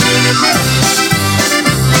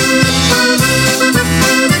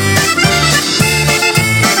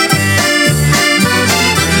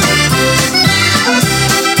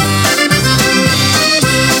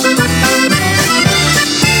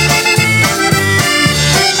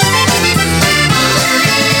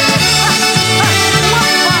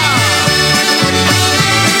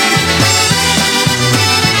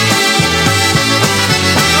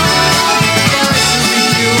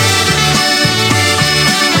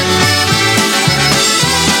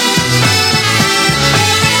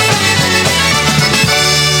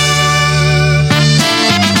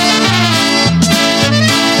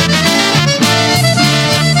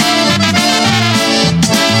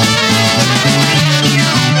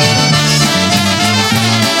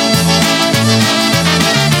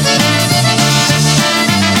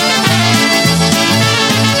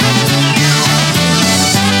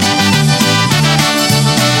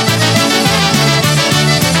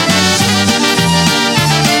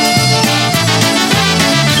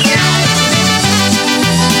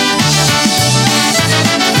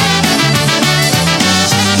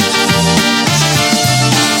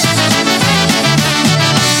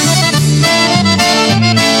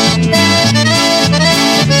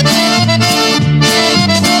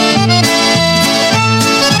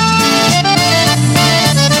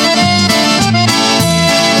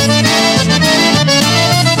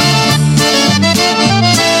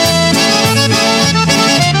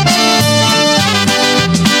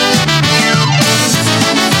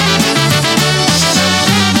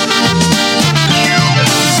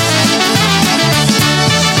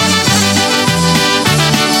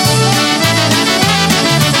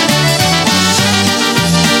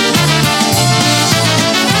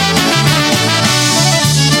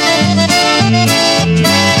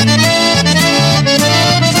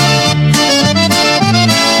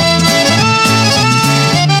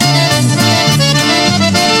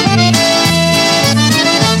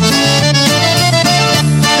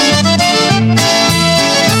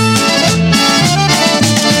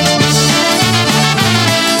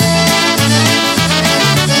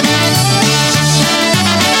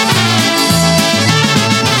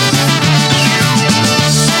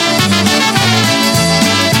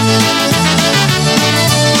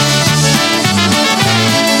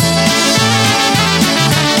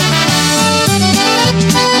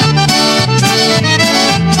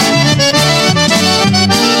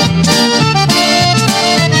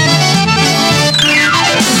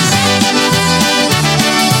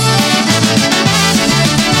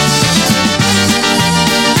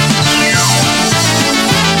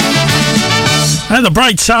 the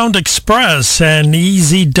Bright Sound Express and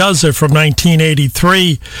Easy Does It from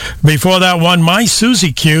 1983. Before that one, My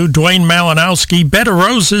Susie Q, Dwayne Malinowski, Bed of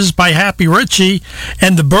Roses by Happy Ritchie,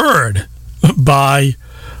 and The Bird by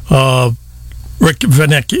Rick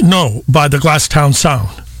Vanecki. No, by the Glasstown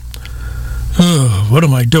Sound. What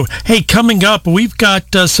am I doing? Hey, coming up, we've got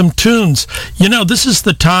some tunes. You know, this is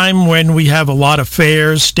the time when we have a lot of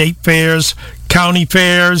fairs, state fairs, county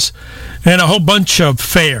fairs, and a whole bunch of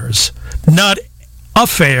fairs. Not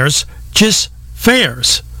affairs, just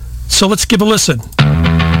fairs. So let's give a listen.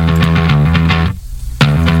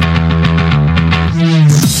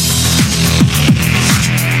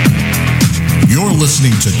 You're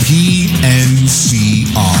listening to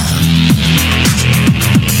PNCR.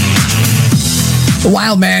 The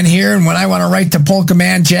Wild Man here, and when I want to write to Polka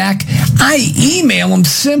Man Jack, I email him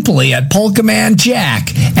simply at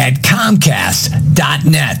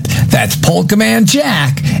polkamanjack@comcast.net. That's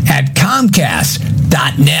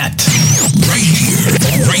polkamanjack@comcast.net. Right here,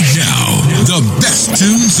 right now, the best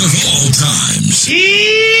tunes of all times.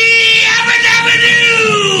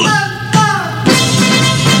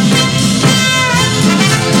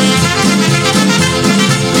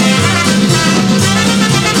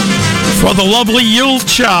 For the lovely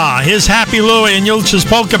Yulcha, his Happy Louie and Yulcha's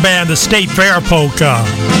Polka Band, the State Fair Polka.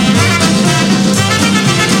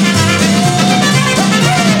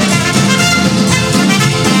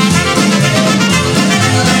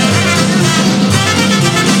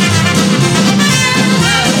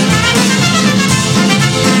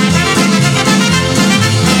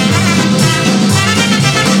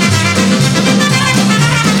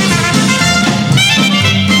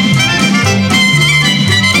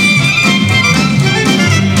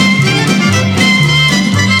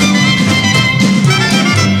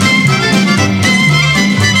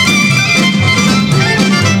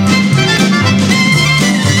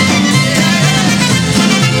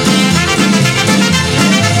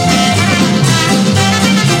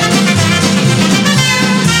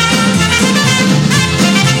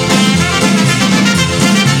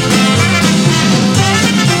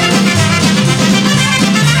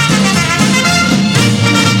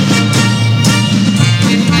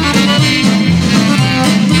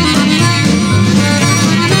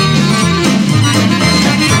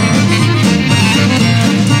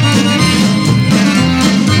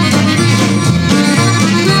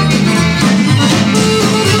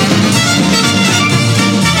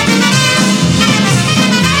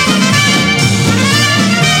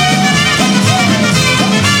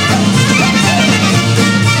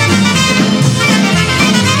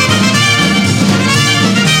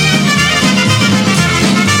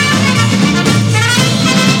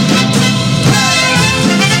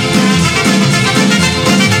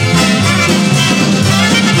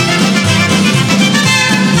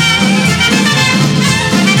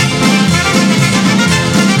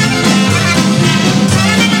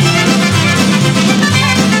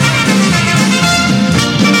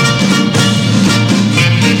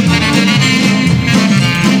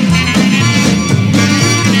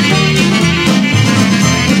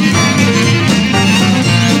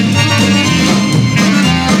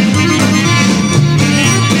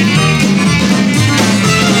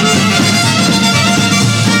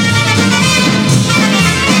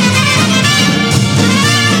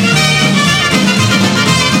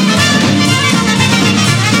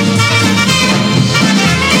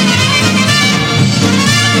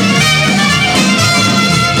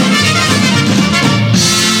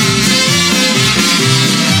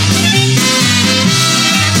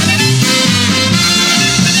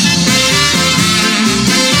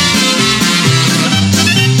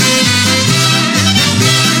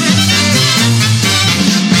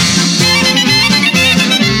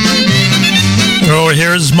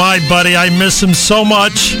 Here's my buddy. I miss him so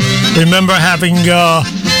much. Remember having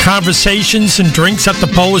conversations and drinks at the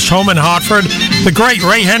Polish home in Hartford? The great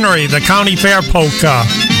Ray Henry, the County Fair Polka.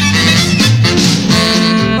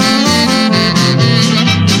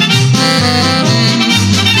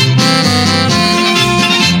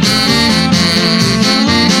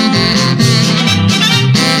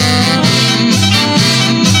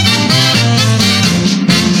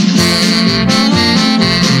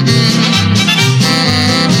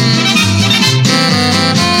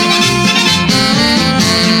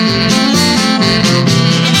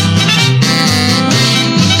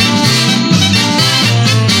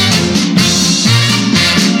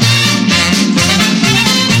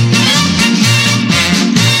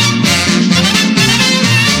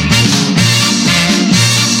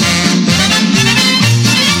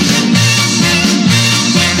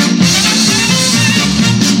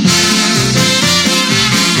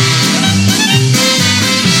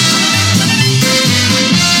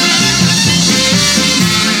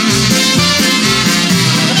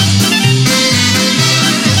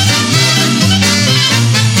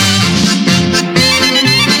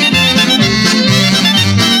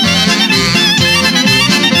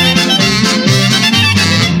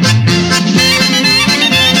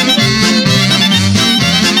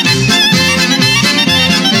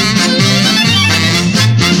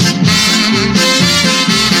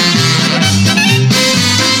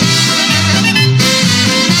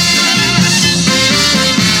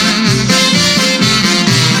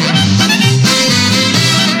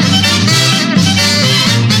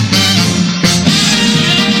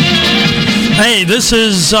 Hey, this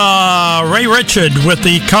is Ray Richard with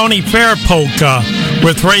the County Fair Polka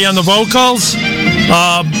with Ray on the vocals.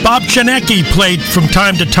 Bob Chanecki played from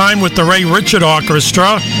time to time with the Ray Richard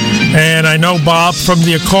Orchestra, and I know Bob from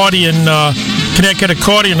the Connecticut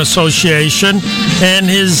Accordion Association, and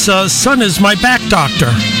his son is my back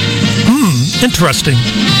doctor. Interesting.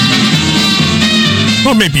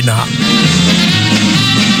 Or maybe not.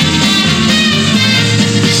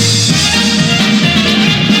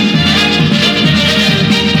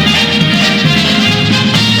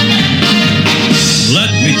 Let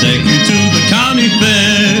me take you to the county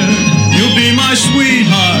fair. You'll be my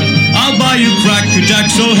sweetheart. I'll buy you Cracker Jack,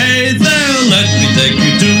 so hey there. Let me take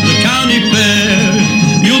you to the county fair.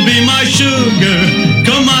 You'll be my sugar.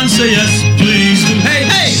 Come on, say yes, please do. Hey,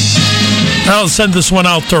 hey! I'll send this one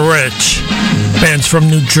out to Rich. Band's from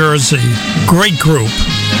New Jersey. Great group.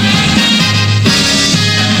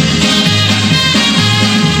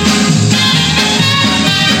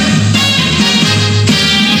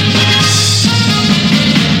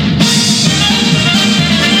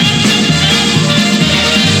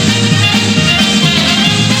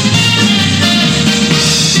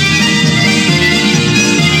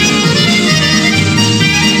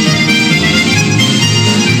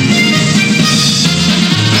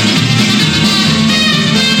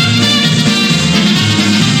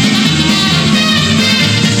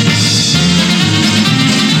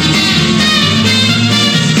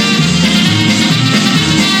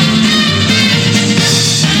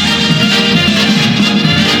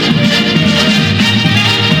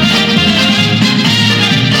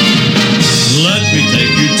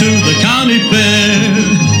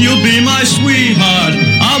 You'll be my sweetheart.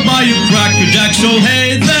 I'll buy you Cracker Jack, so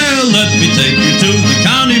hey there. Let me take you to the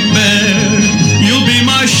county fair. You'll be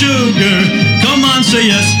my sugar. Come on, say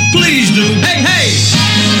yes, please do. Hey, hey!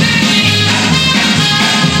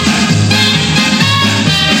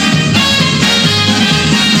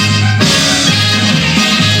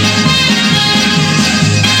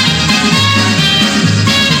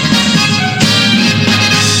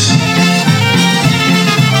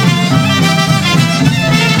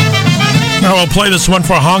 Now we'll play this one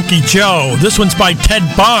for Honky Joe. This one's by Ted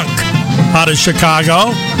Bunk out of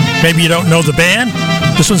Chicago. Maybe you don't know the band.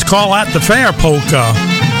 This one's called At the Fair Polka.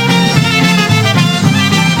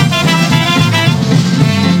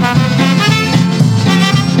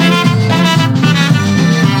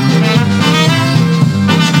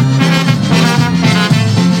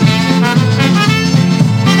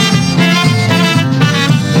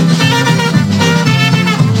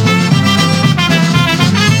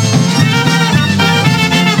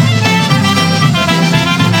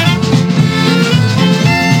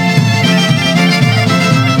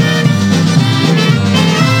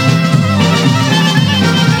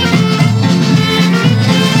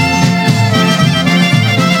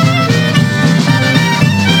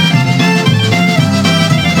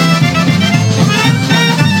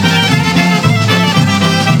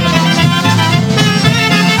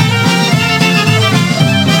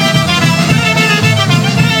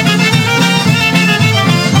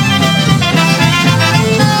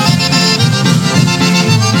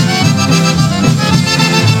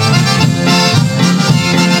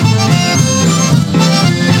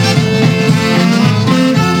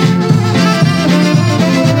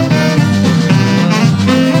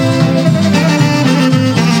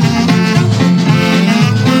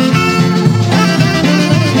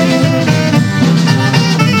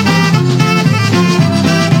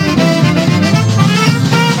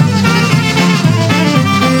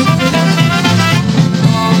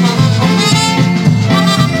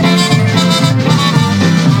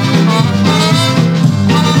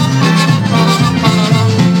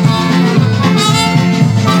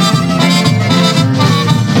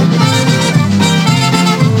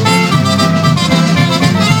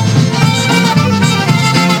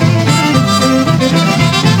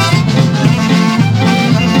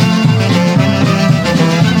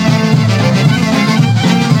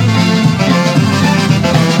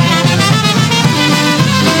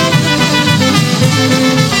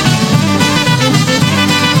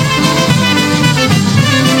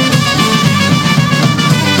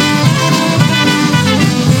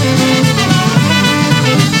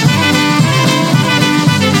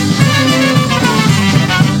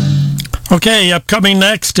 Okay, upcoming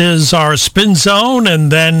next is our Spin Zone,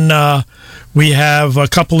 and then We have a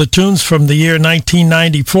couple of tunes from the year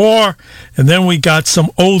 1994, and then we got some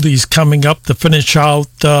oldies coming up to finish out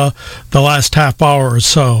the last half hour or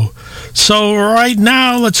so. So right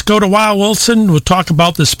now, let's go to Wild Wilson. We'll talk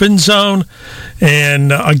about the Spin Zone.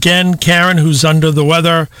 And again, Karen, who's under the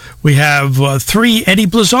weather, we have 3 Eddie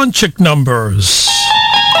Blazonczyk numbers.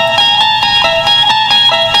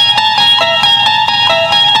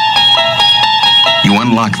 You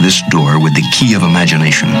unlock this door with the key of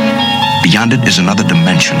imagination. Beyond it is another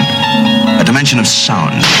dimension. A dimension of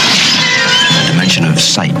sound. A dimension of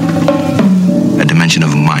sight. A dimension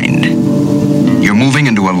of mind. You're moving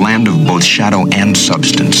into a land of both shadow and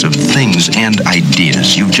substance, of things and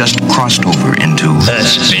ideas. You've just crossed over into the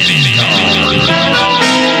Spin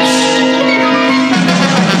Zone.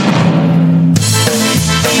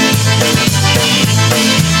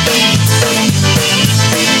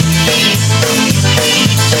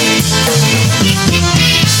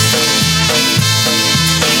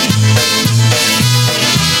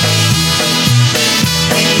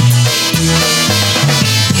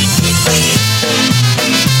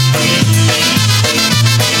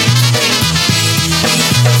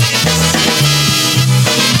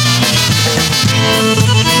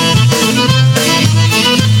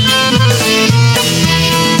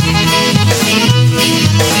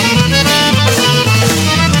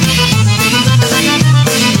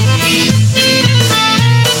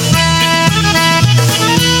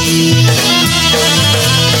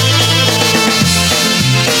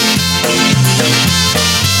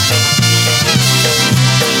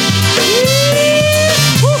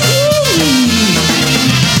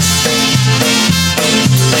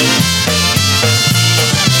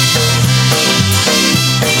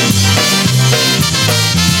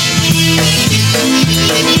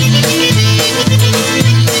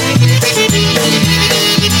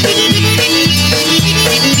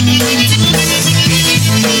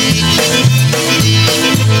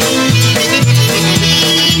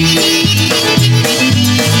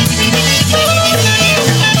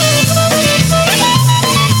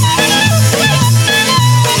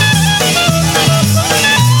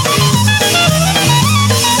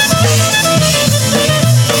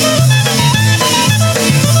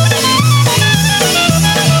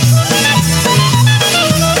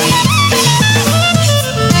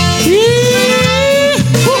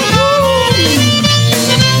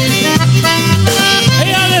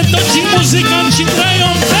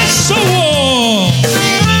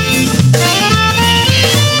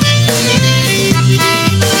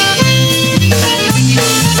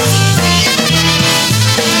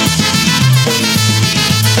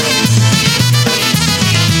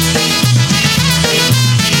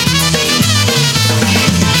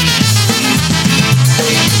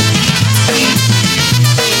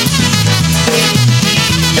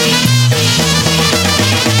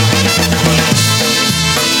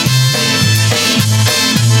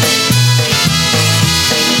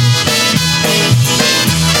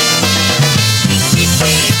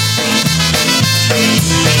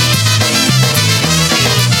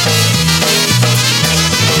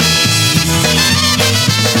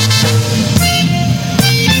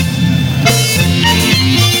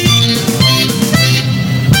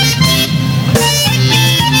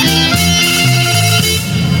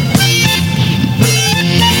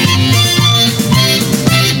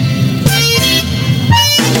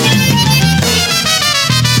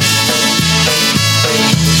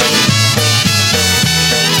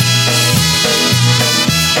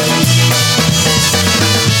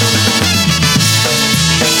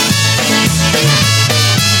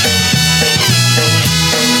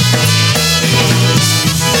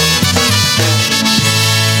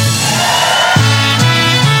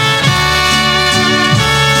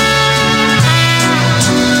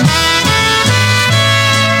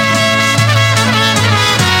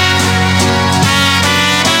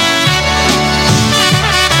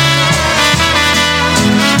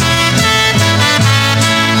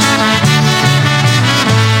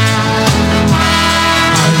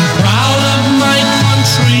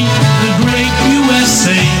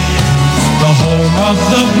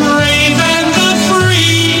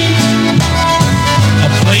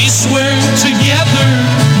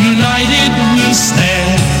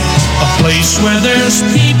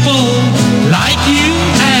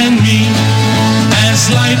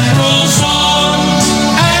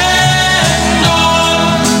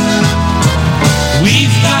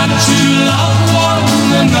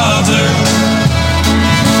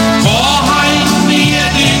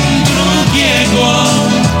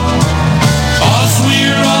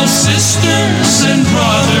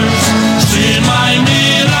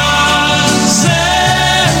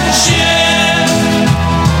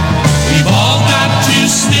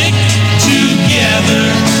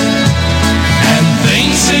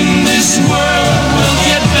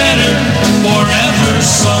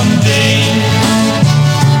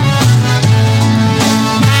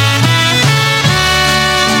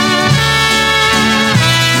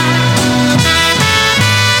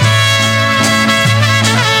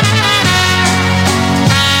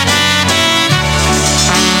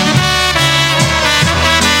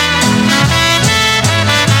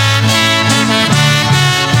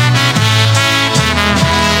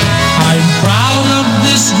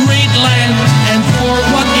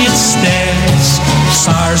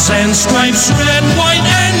 Stars and stripes, red, white,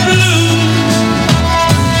 and blue.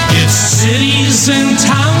 Its cities and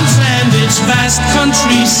towns and its vast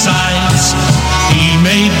countrysides. He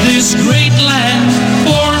made this great land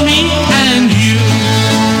for me and you.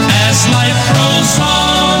 As life goes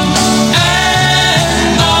on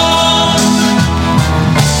and on,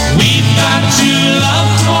 we've got to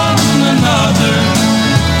love one another.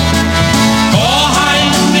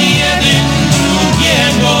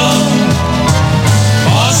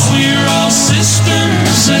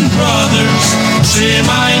 Sisters and brothers,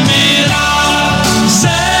 trzymaj my razem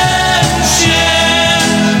się.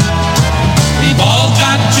 We've all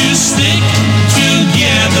got to stick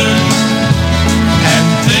together, and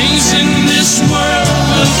things in this world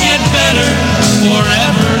will get better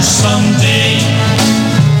forever someday.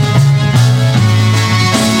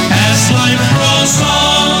 As life grows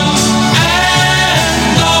on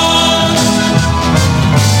and on,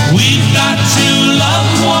 we've got to love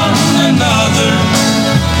one another.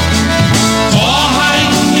 Kochaj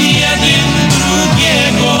mnie jeden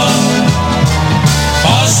drugiego,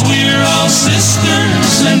 'cause we're all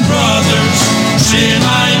sisters and brothers.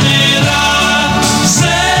 Trzymajmy razem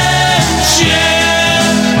się.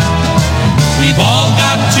 We've all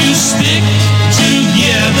got to stick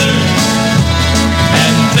together,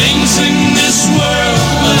 and things in this world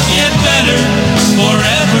will get better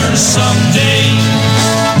forever someday.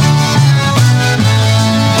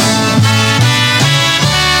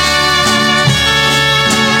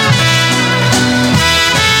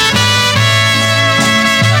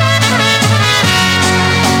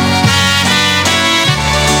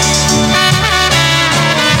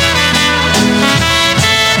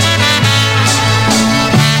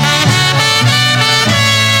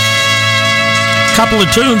 Couple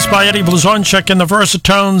of tunes by Eddie Blazonczyk in the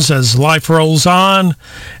Versatones as life rolls on.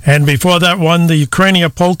 And before that one, the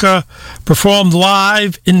Ukrainian polka performed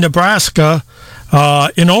live in Nebraska,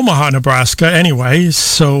 in Omaha, Nebraska anyway.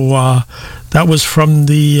 So that was from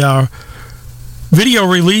the video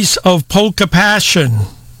release of Polka Passion.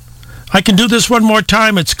 I can do this one more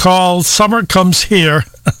time. It's called Summer Comes Here.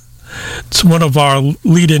 It's one of our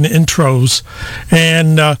lead-in intros.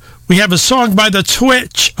 And we have a song by the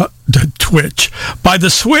by the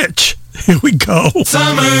Switch. Here we go.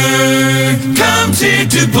 Summer comes here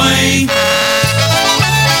to play.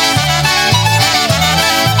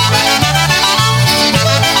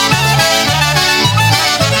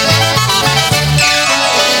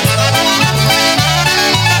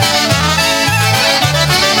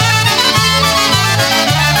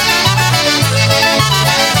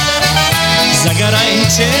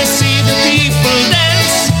 Zagrajcie, see the people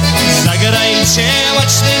dance. Zagrajcie,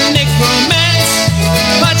 watch the necromance.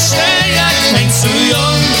 Patrzcie jak tańcują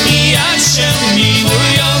i jak się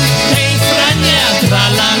miłują. Hej Frania, tra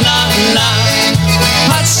la la la.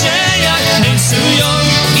 Patrzcie jak tańcują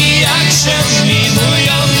i jak się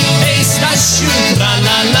miłują. Hej Stasiu, tra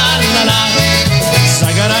la la la la.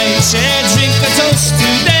 Zagrajcie, drink a toast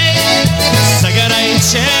today.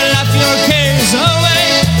 Zagrajcie, laugh your cares away.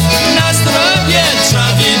 Na zdrowie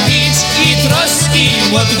trzeba wypić i troski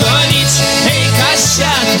odgonić. Hej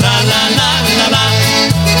Kasia, tra la la la la.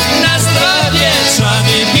 Na zdrowie trzeba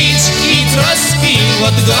wypić i troski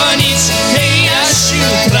odgonić. Hej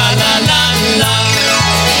Jasiu, tra la la la.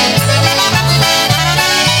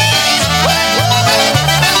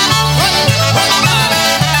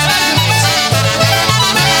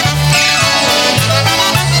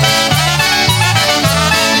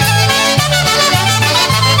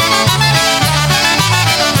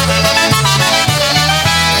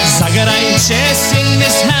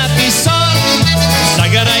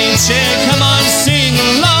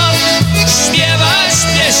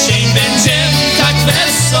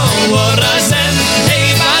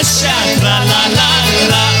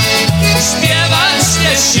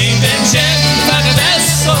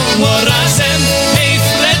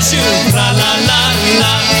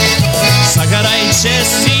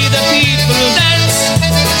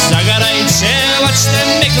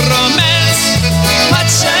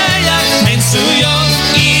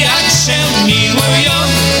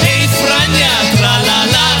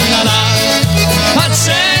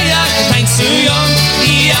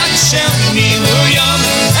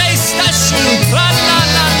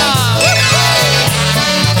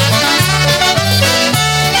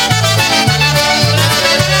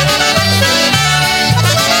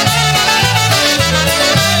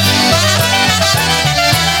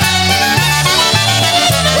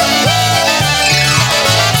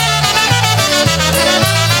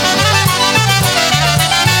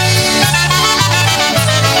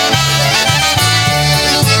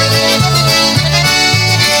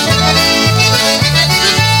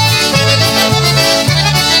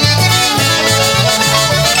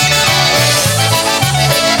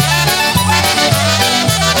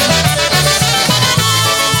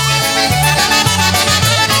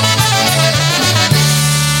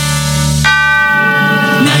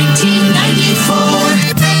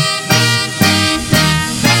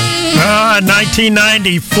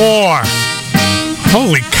 1994.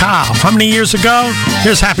 Holy cow. How many years ago?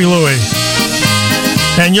 Here's Happy Louie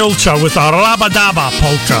and Yulcha with a Rabadaba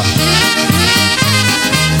polka.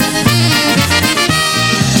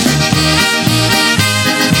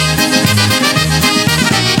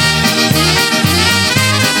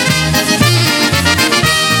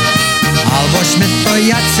 Albośmy to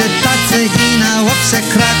jacy tacy i na łopce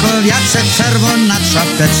krakowiace, czerwona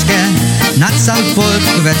czapeczkę, na cal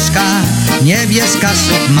podkóweczka, niebieska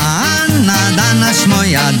sukmana, danaś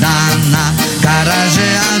moja dana,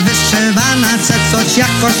 karażea wyszywana, coś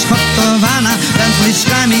jakoś hotowana,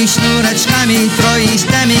 pętliczkami, sznureczkami,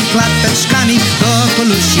 troistymi klapeczkami, to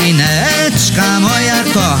kolusineczka, moja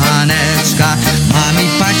kochaneczka, mamy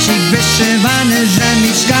pacik wyszywany,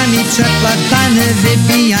 rzemiczkami przeplatany,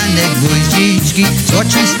 wybijany gwoździczki,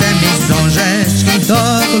 złociste mi wstążeczki,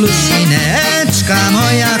 to kolusineczka,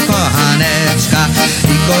 moja kochaneczka,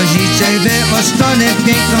 i koziczek wyoszczony, w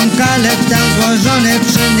piękną kaletę złożony,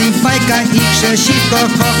 przy nim fajka i krzesiko,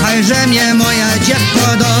 kochaj, że mnie moja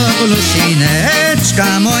dziewko, do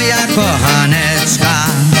kolusineczka, moja kochaneczka.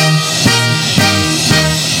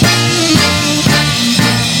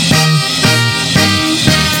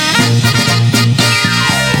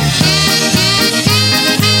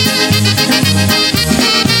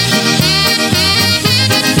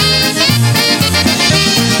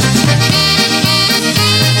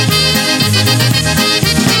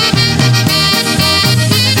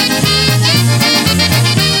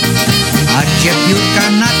 Piórka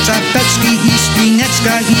na czapeczki i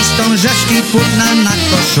spineczka i wstążeczki, płótna na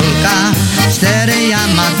koszulka, 4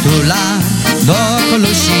 jamatula, do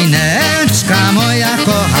kolusineczka, moja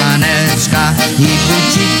kochaneczka, i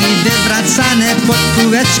buciki wywracane,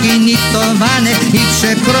 podkóweczki nitowane i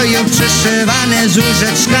przekroju przyszywane, z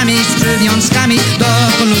łóżeczkami, z przywiązkami, do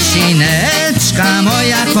kolusineczka,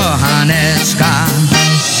 moja kochaneczka.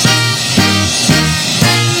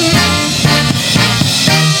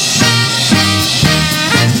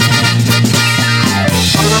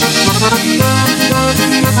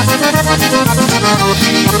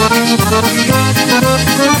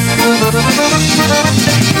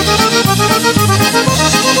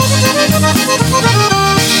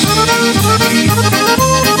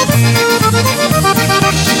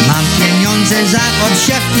 Mam pieniądze za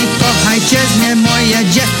odsiewki, kochajcie mnie moje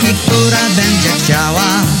dziewki, która będzie chciała,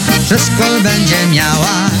 wszystko będzie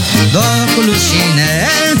miała, do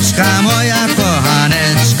kolusineczka, moja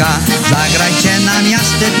kochaneczka. Zagrajcie nam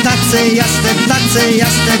jasne tacy, jasne tacy,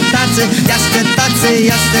 jasne tacy, jasne tacy,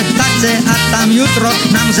 jasne tacy, a tam jutro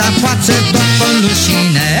nam zapłacę, do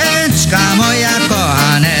kolusineczka, moja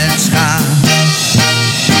kochaneczka.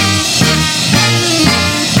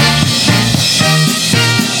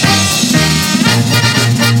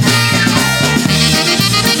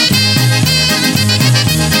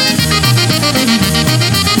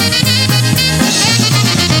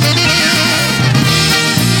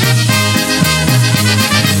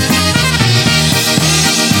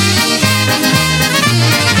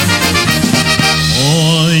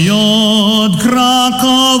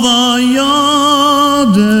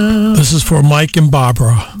 This is for Mike and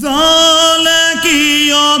Barbara.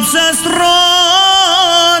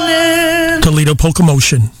 Toledo Polka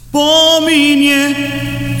Motion. Pominie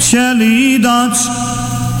chcieli dać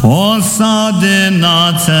osady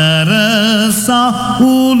na Teresa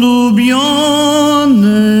ulubionej.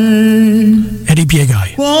 Eddie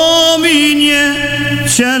Biegaj. Pominie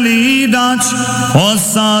chcieli dać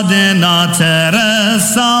osady na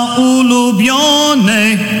Teresa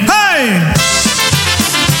ulubionej. Hej!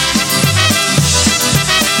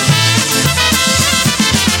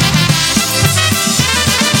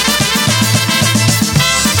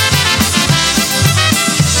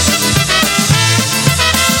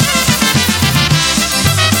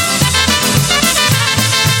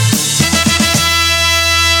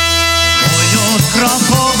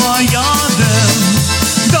 Krakowa jadę,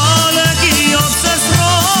 daleki od ze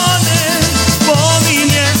strony, bo mi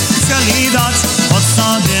nie chcieli dać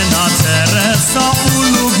osady na Teresa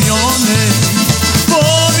ulubiony, bo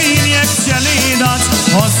mi nie chcieli dać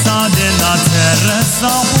osady na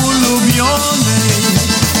Teresa ulubiony.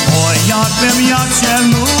 O jakbym ja cię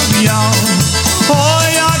lubiał, o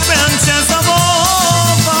jakbym cię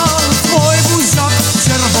zawołał, oj buziak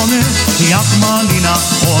czerwony jak malina,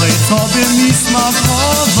 oj to by mi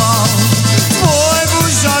smakował. Twój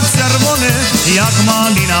buziak czerwony jak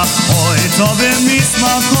malina, oj to by mi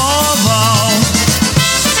smakował.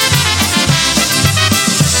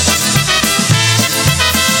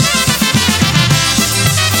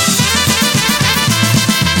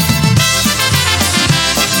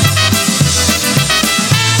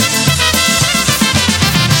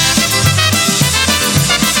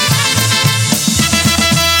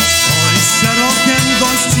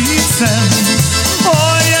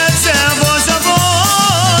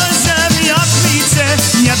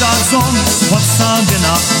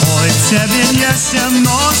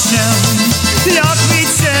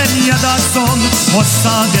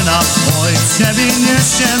 posadę na oj, przewinie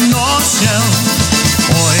się nosie,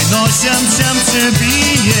 oj, nosiem się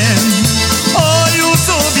przebiję, oj, już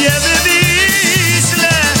sobie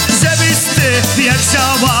wywiślę, żebyś ty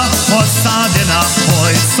wiedziała, posadę na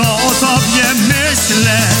oj, co o tobie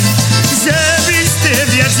myślę, żebyś ty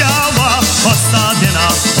wiedziała, posadę na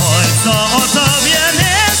oj, co o tobie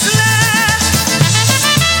myślę.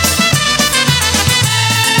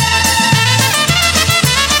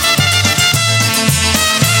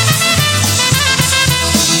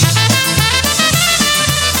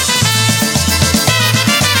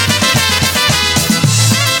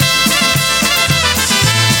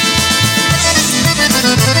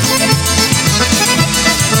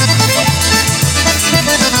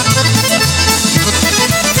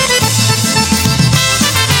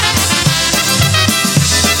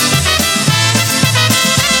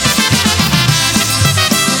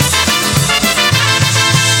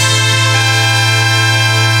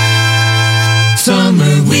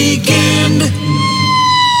 Summer weekend.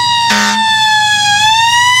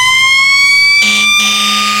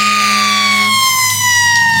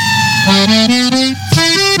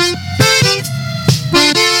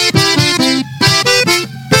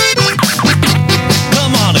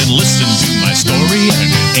 Come on and listen to my story, and it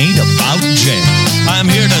ain't about Jen. I'm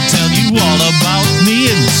here to tell you all about me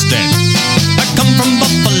instead. I come from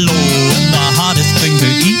Buffalo, and the hottest thing to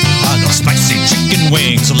eat are the spicy chicken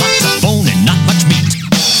wings. Lots of bone and not much meat.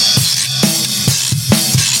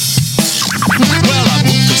 Well, I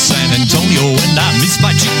moved to San Antonio, and I miss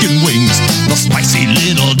my chicken wings. The spicy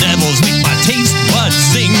little devils make my taste buds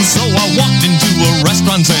sing. So I walked into a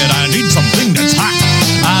restaurant, said I need something that's hot.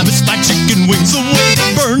 I miss my chicken wings, the way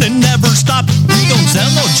they burn and never stop. We don't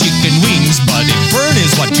sell no chicken wings, but if burn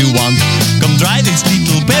is what you want, come try this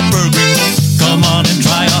little pepper gringo. Come on and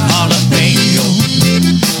try a jalapeno.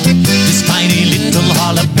 This tiny little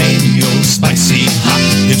jalapeno, spicy hot.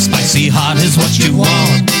 If spicy hot is what you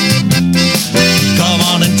want, come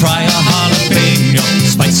on and try a jalapeno.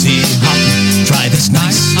 Spicy hot. Try this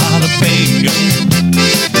nice jalapeno.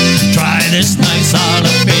 Try this nice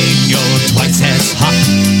jalapeno. Twice as hot.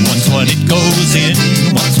 Once when it goes in,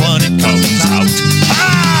 once when it comes out.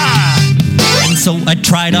 Ah! And so I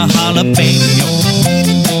tried a jalapeno.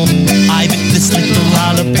 I bit this little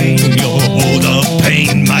jalapeno. Oh, the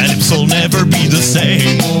pain, my lips will never be the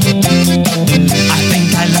same. I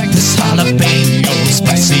think I like this jalapeno.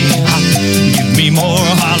 Spicy hot. Give me more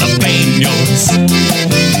jalapenos.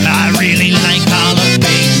 I really like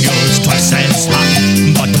jalapenos. Twice as hot.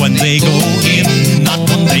 But when they go in, not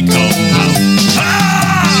when they come out. Ah!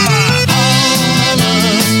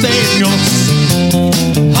 Jalapenos.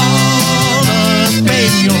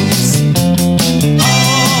 Jalapenos.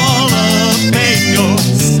 Jalapenos.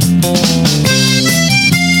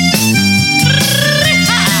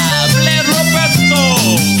 Bled Roberto.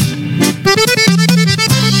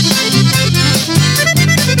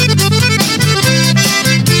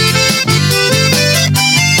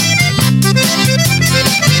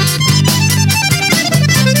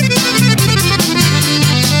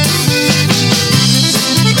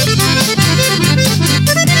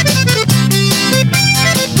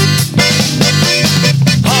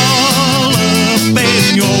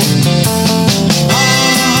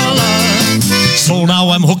 So now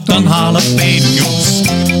I'm hooked on jalapenos.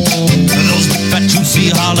 Those big fat juicy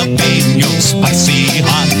jalapenos, spicy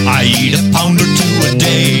hot. I eat a pound or two a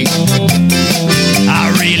day. I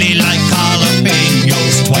really like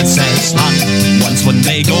jalapenos, twice as hot. Once when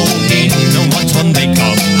they go in, and once when they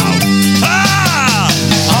come out. Ah!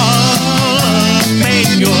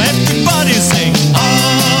 Jalapeno, everybody sing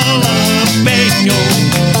jalapeno.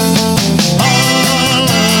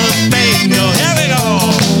 Jalapeno, here we go.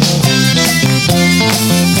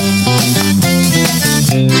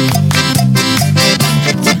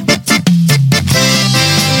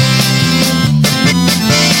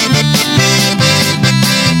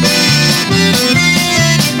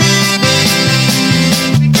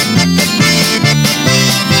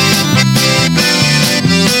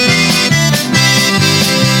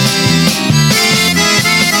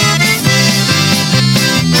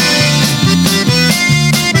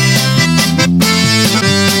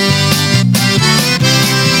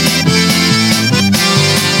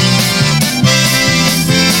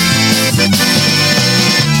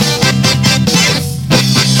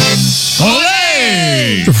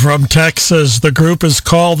 From Texas. The group is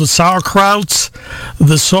called the Sauerkrauts.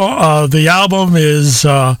 The album is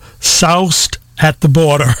Soused at the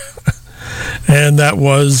Border. And that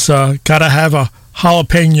was Gotta Have a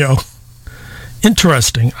Jalapeno.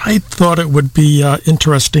 Interesting. I thought it would be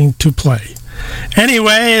interesting to play.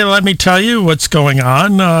 Anyway, let me tell you what's going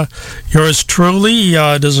on. Yours truly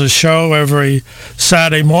does a show every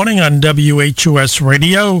Saturday morning on WHUS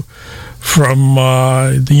Radio from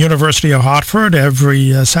the University of Hartford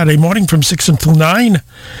every Saturday morning from 6 until 9.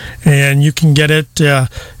 And you can get it,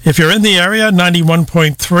 if you're in the area,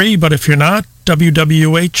 91.3, but if you're not,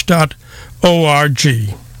 www.org.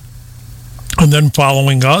 And then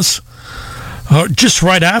following us, just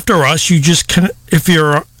right after us, you just can, if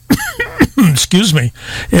you're excuse me,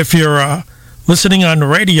 if you're listening on the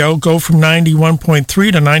radio, go from 91.3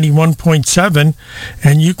 to 91.7,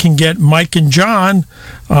 and you can get Mike and John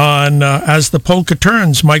on As the Polka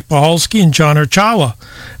Turns, Mike Bahalski and John Urchala.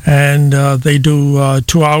 And they do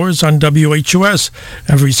 2 hours on WHUS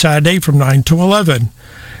every Saturday from 9 to 11.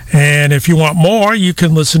 And if you want more, you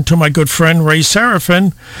can listen to my good friend Ray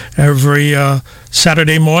Seraphin every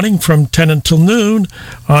Saturday morning from 10 until noon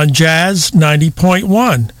on Jazz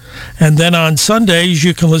 90.1. And then on Sundays,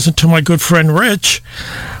 you can listen to my good friend Rich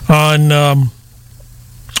on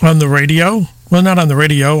the radio. Well, not on the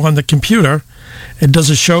radio, on the computer. It does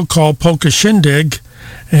a show called Polka Shindig.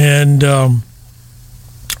 And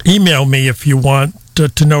email me if you want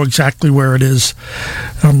to know exactly where it is.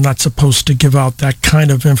 I'm not supposed to give out that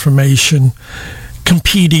kind of information,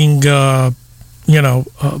 competing,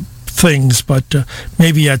 things, but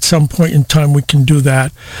maybe at some point in time we can do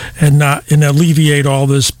that and alleviate all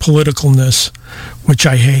this politicalness, which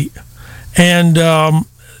I hate. And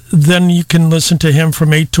then you can listen to him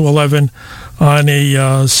from 8 to 11 on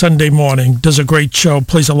a Sunday morning. Does a great show,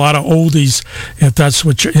 plays a lot of oldies if that's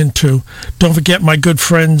what you're into. Don't forget my good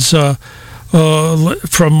friends from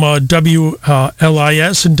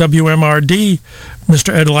WLIS and WMRD,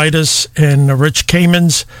 Mr. Ed Lightus and Rich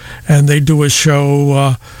Kamens, and they do a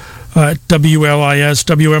show at WLIS,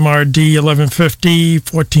 WMRD 1150,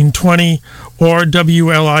 1420, or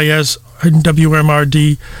WLIS and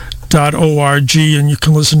WMRD.org, and you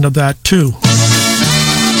can listen to that too.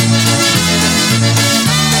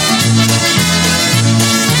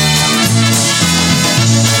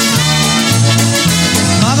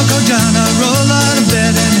 Mama go down, I roll out of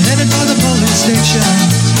bed and headed for the police station.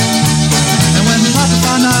 And when Papa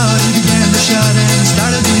found out, he began to shout and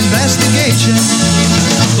started the investigation.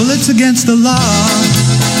 Well, it's against the law.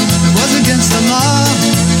 It was against the law.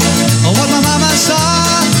 Oh, what my mama saw,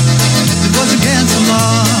 it was against the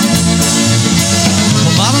law.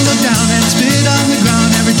 Well, Mama looked down and spit on the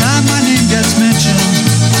ground every time my name gets mentioned.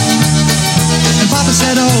 And Papa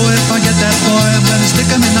said, oh, if I get that boy, I'm gonna stick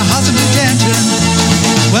him in the house of detention.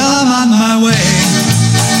 Well, I'm on my way.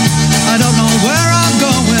 I don't know where I'm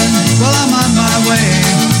going. Well, I'm on my way.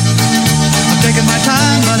 I'm taking my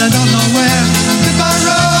time, but I don't know where. Goodbye,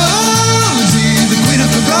 Rosie, the queen of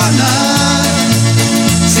Corona.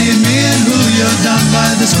 Seeing me and Julio down by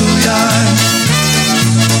the schoolyard.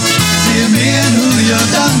 Seeing me and Julio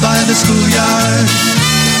down by the schoolyard.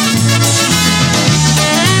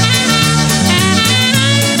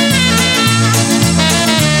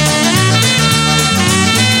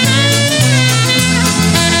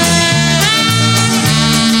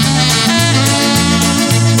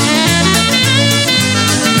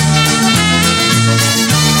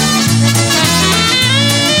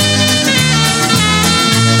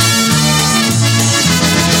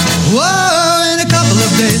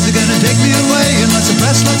 They're gonna take me away unless the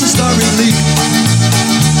press lets the story leak.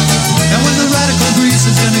 And when the radical grease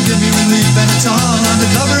is gonna give me relief, and it's all on the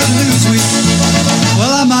cover of Newsweek.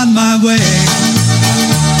 Well, I'm on my way.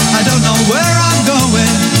 I don't know where I'm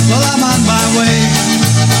going. Well, I'm on my way.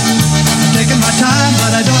 I'm taking my time,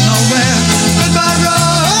 but I don't know where. Goodbye,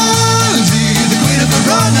 Rosie, the queen of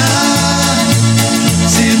Corona.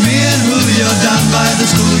 Seeing me and Julio down by the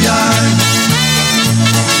schoolyard.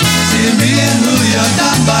 Seeing me and Julio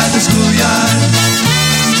down by the schoolyard.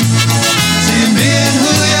 Seeing me and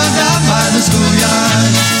Julio down by the schoolyard.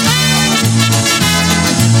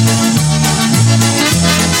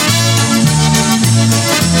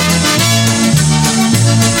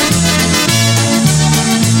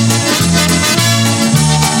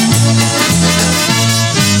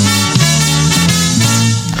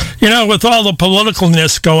 You know, with all the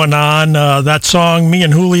politicalness going on, that song, Me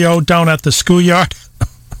and Julio Down at the Schoolyard,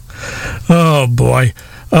 oh boy.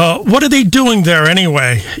 What are they doing there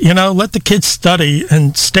anyway? You know, let the kids study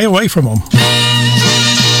and stay away from them.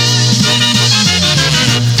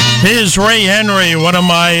 Here's Ray Henry, one of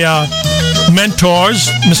my mentors,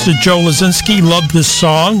 Mr. Joe Lazinski, loved this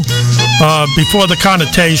song. Before the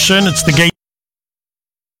connotation, it's the gate.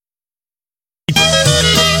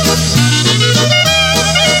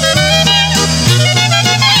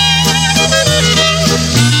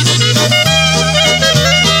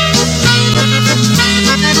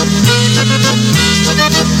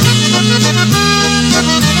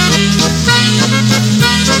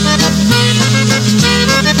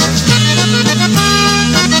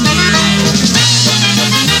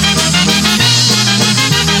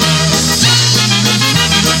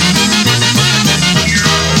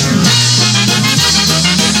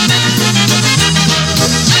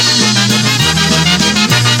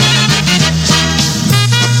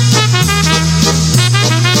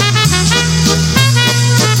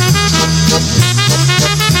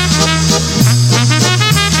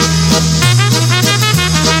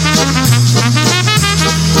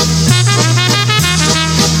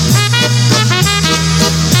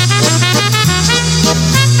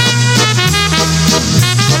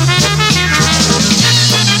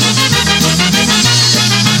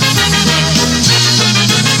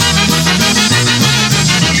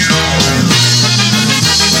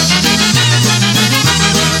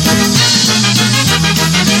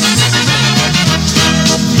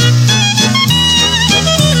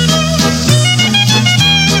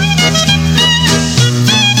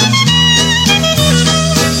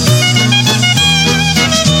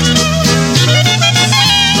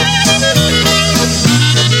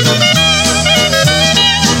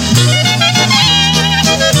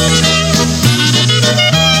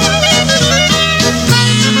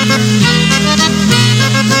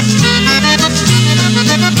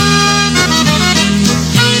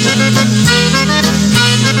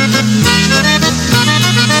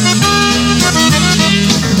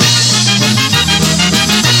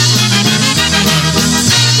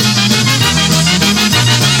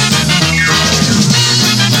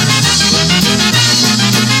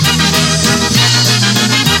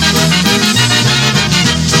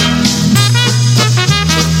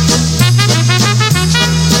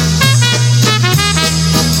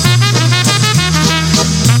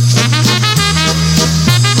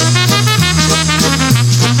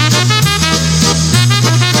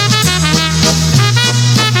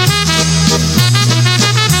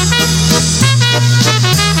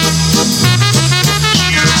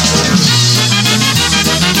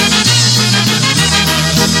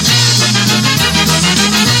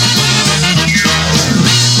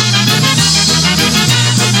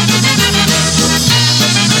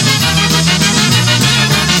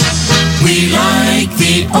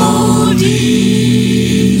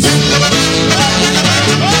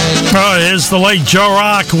 Oh, here's the late Joe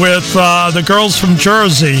Rock with the girls from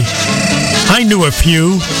Jersey. I knew a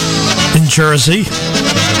few in Jersey.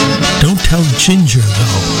 Don't tell Ginger,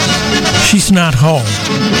 though. She's not home,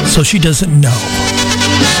 so she doesn't know.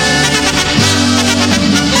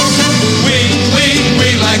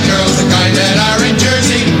 We like girls, the kind that are in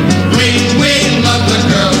Jersey. We love the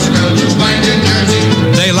girls you find in Jersey.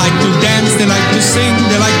 They like to dance, they like to sing,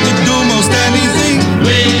 they like to do most anything.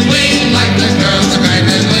 We like the girls, the kind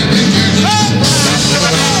that live in Jersey.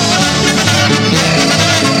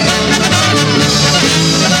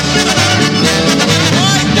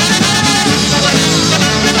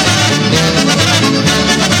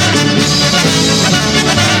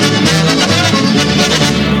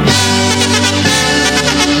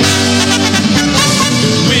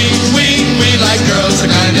 We like girls, the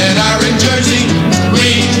kind that are in Jersey.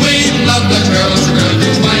 We love the girls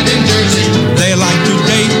you find in Jersey. They like to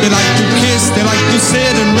date, they like to kiss, they like to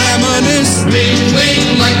sit and reminisce. We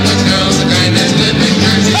like the girls, the kind that live in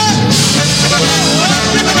Jersey.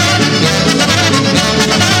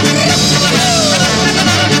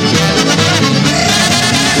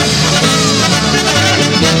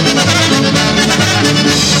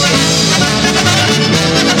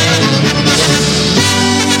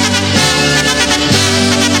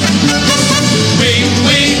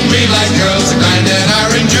 We like girls, the kind that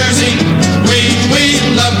are in Jersey. We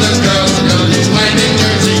love the girls you find in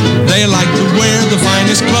Jersey. They like to wear the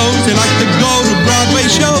finest clothes, they like to go to Broadway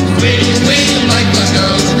shows. We like the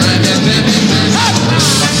girls, the kind that live in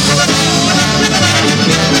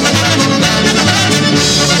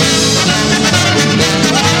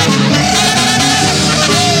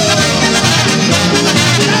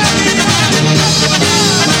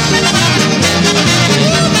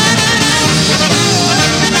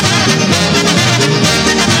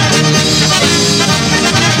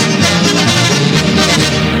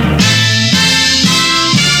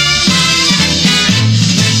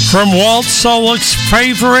From Walt Solik's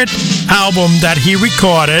favorite album that he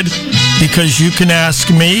recorded, Because You Can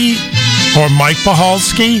Ask Me, or Mike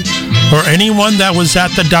Pahalski, or anyone that was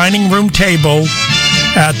at the dining room table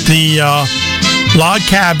at the log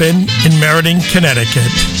cabin in Meriden,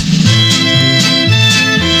 Connecticut.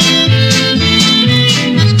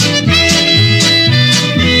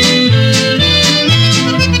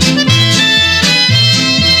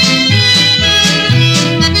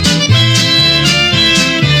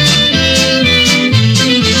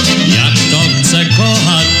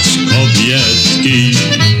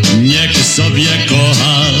 Niech sobie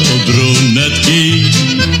kocha brunetki.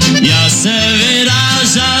 Ja se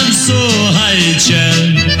wyrażam, słuchajcie,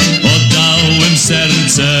 oddałem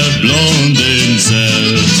serce blondynce.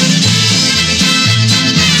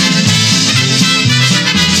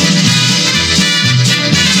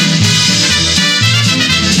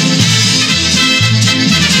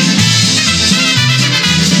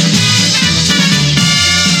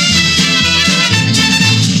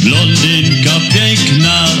 Blondynka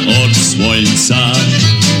piękna od słońca,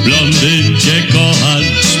 blondynkę kochać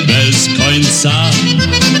bez końca.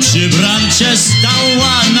 Przy bramcie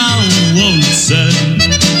stała na łące,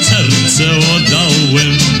 serce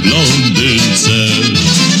oddałem blondynce.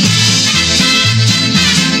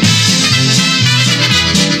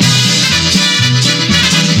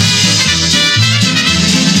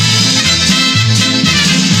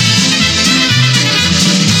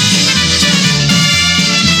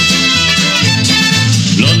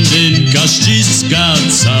 Blondynka ściska,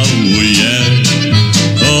 całuje,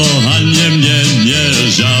 kochanie mnie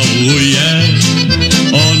nie żałuje.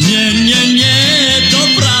 O nie, nie, nie,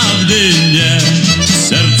 doprawdy nie,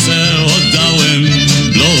 serce oddałem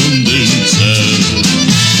blondynce.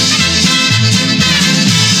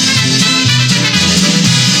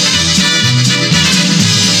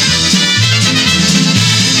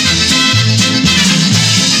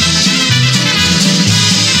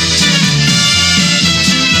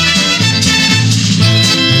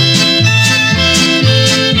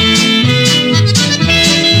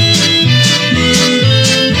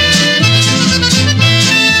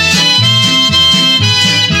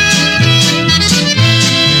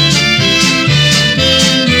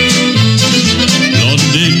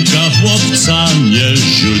 Chłopca nie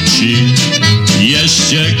rzuci,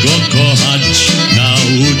 jeszcze go kochać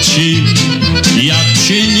nauczy. Jak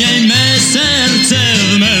przy niej me serce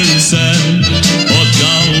w męce,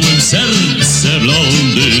 oddałem serce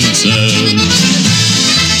blondynce.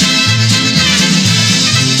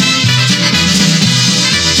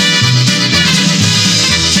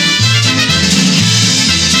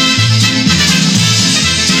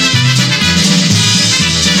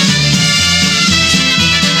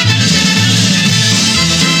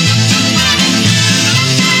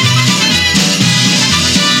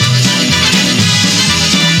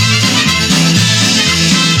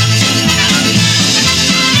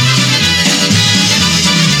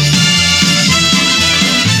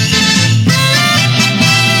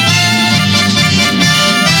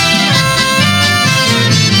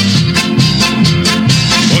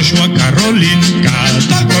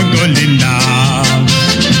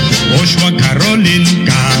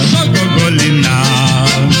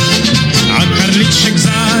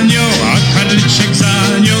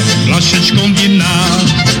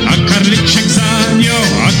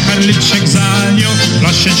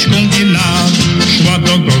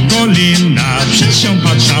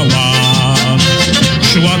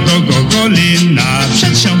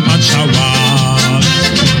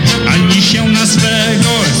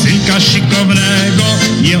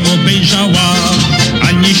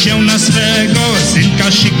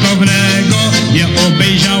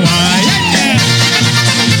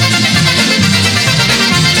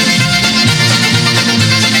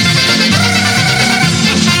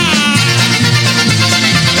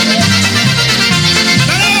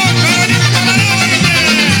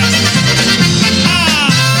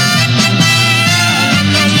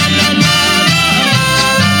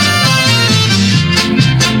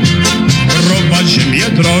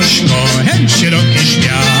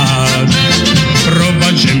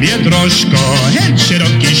 gorzko, hej,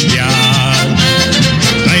 szeroki świat.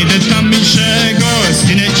 Znajdę tam milszego,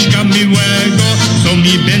 syneczka miłego, co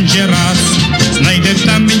mi będzie raz. Znajdę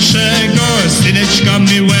tam milszego, syneczka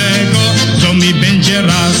miłego, co mi będzie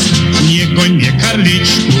raz. Nie goń mnie,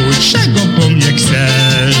 karliczku, czego po mnie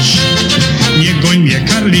chcesz? Nie goń mnie,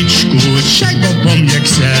 karliczku, czego po mnie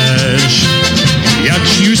chcesz? Ja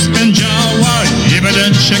ci już spędziała, nie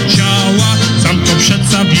będę cię chciała, sam to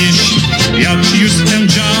przeca wieś. Ja ci już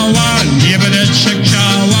spędziała, nie będę cię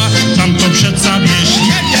chciała, sam to przeca wieś.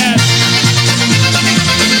 Nie!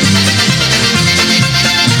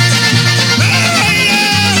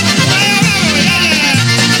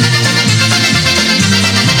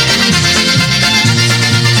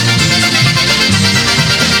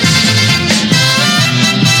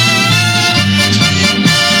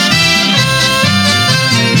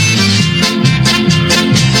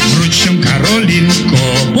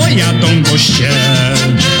 Bo jadą goście.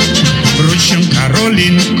 Wróć się,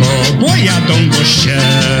 Karolinko, bo jadą goście.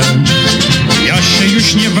 Ja się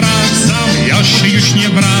już nie wracam, ja się już nie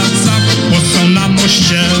wracam, bo są na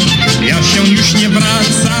moście. Ja się już nie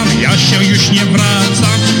wracam, ja się już nie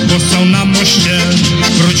wracam, bo są na moście.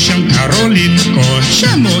 Wróć się, Karolinko,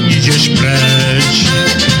 czemu idziesz precz?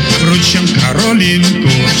 Wróć się, Karolinku,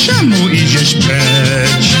 czemu idziesz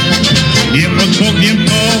precz? Nie odpowiem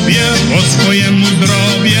tobie o swojemu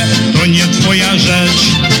zdrowie, to nie twoja rzecz.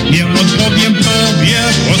 Nie odpowiem tobie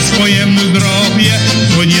o swojemu zdrowie,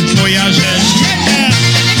 to nie twoja rzecz. Nie!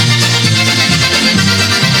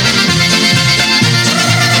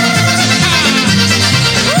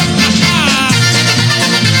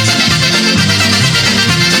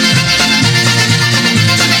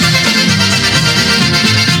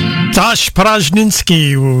 Tosh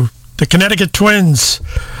Prajninsky, the Connecticut Twins.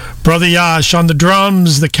 Brother Yash on the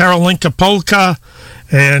drums, the Karolinka Polka,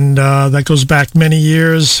 and that goes back many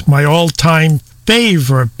years. My all-time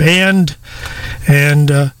favorite band,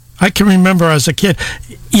 and I can remember as a kid,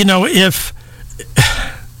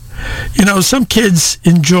 some kids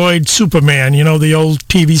enjoyed Superman, the old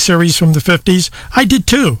TV series from the 50s. I did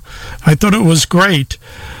too. I thought it was great,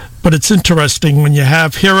 but it's interesting when you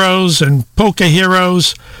have heroes and polka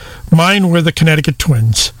heroes. Mine were the Connecticut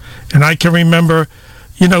Twins, and I can remember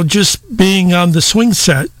just being on the swing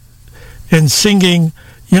set and singing,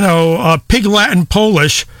 Pig Latin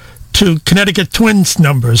Polish to Connecticut Twins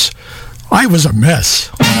numbers. I was a mess.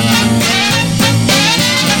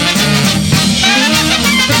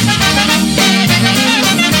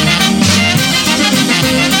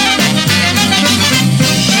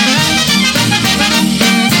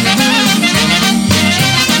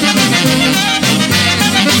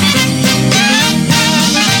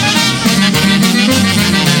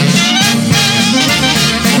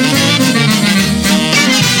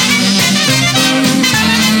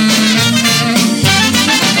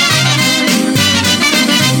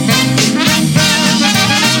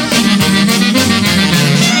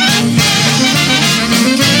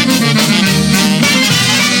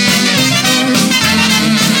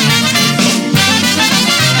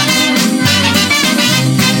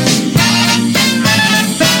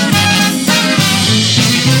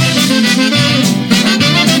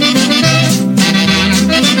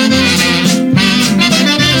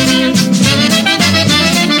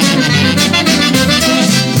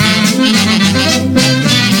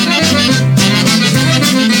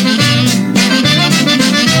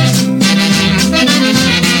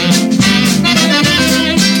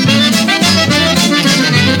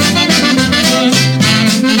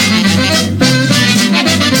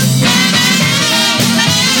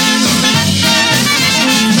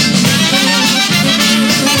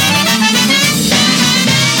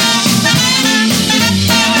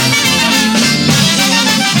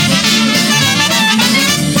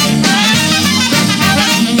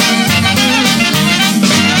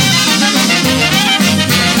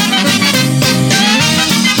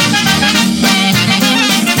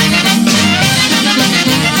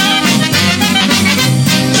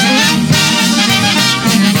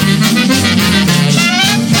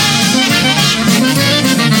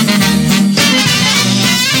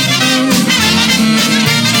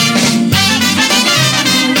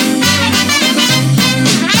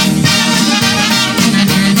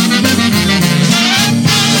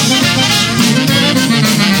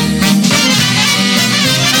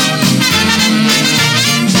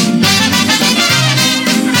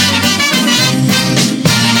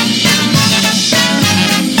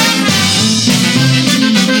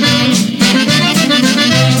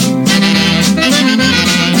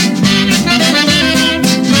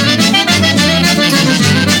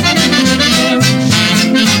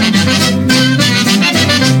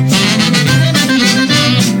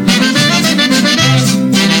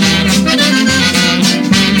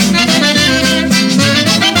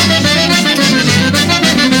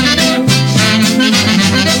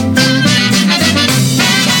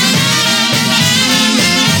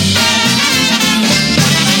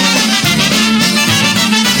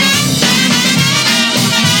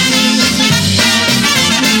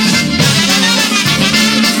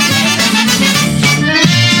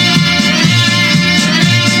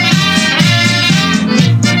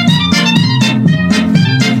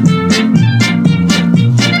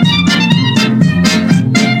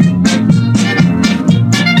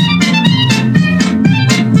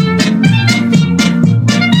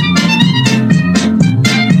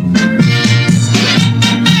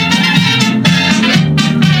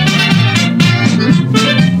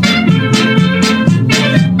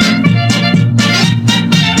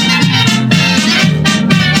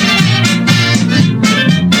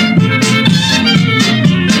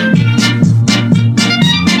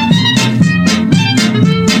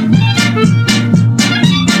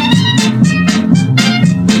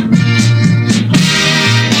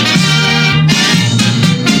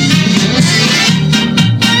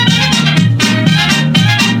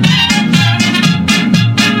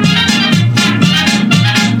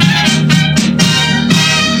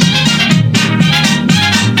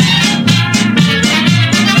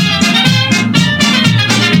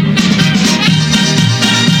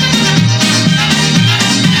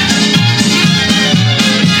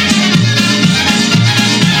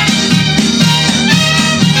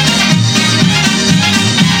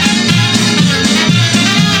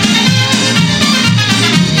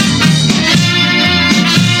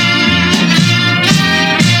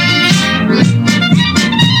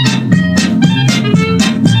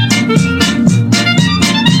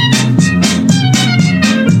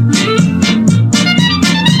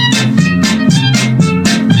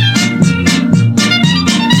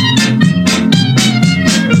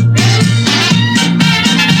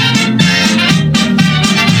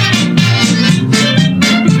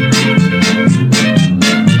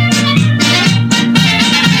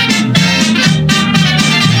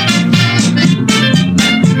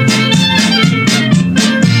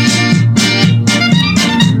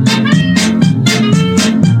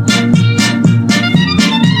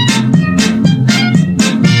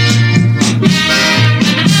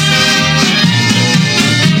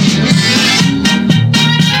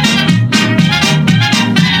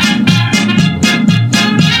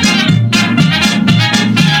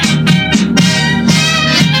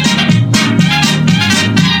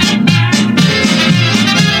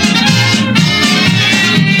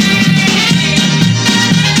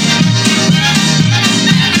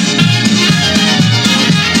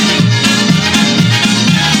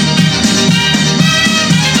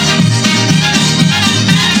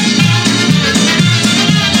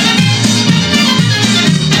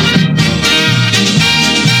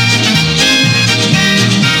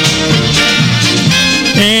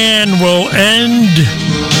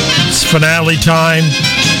 finale time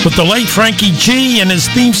with the late Frankie G and his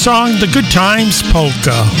theme song, The Good Times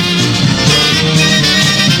Polka.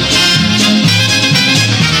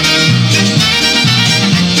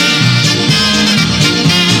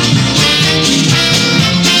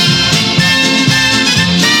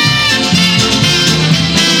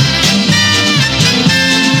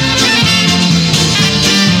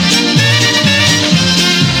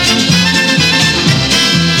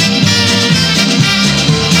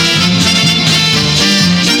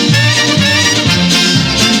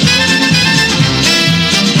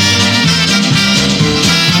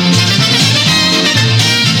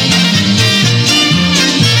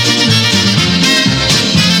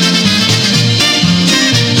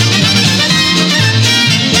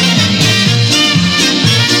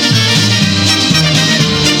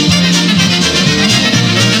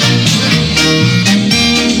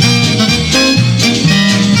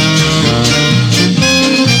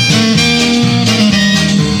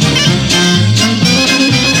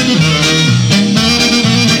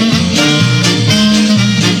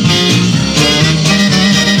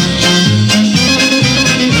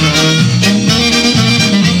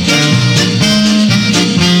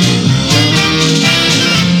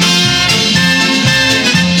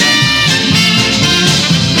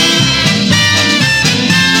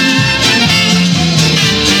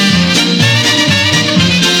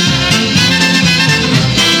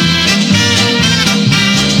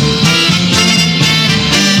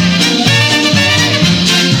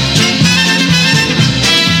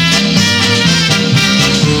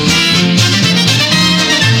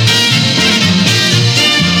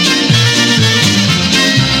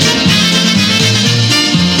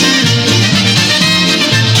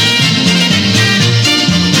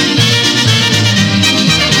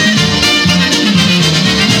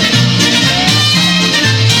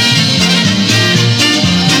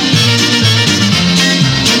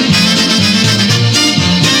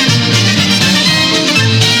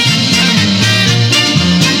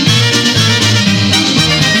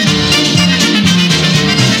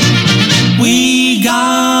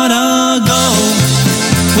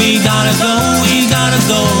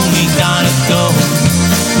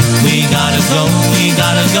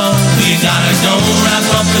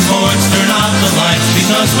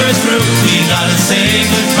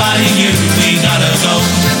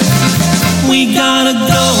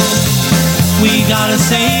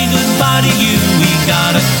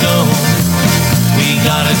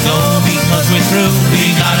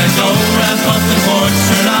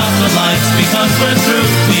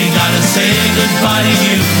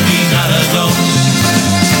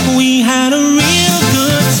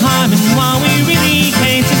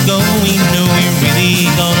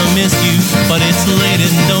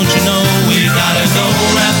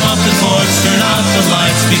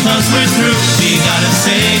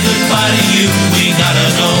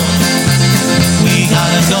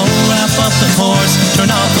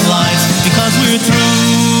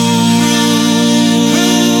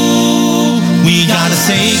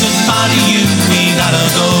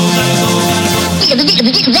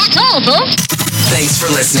 That's all, folks. Thanks for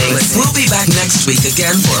listening. We'll be back next week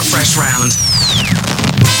again for a fresh round.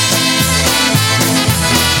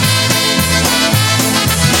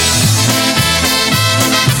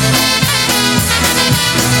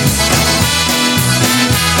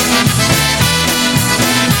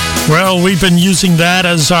 Well, we've been using that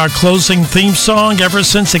as our closing theme song ever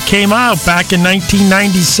since it came out back in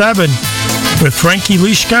 1997 with Frankie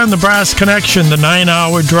Lishka and the Brass Connection, the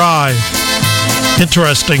 9-hour drive.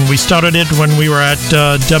 Interesting. We started it when we were at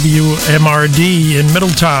WMRD in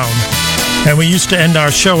Middletown, and we used to end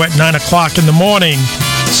our show at 9 o'clock in the morning,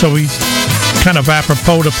 so we kind of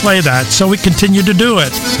apropos to play that, so we continue to do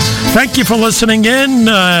it. Thank you for listening in.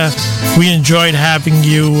 We enjoyed having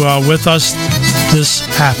you with us this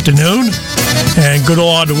afternoon, and good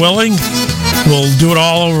Lord willing, we'll do it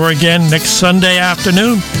all over again next Sunday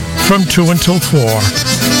afternoon from 2 until 4.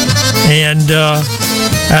 And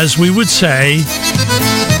as we would say,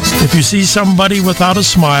 if you see somebody without a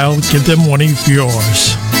smile, give them one of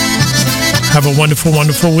yours. Have a wonderful,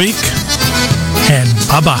 wonderful week, and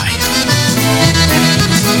bye-bye.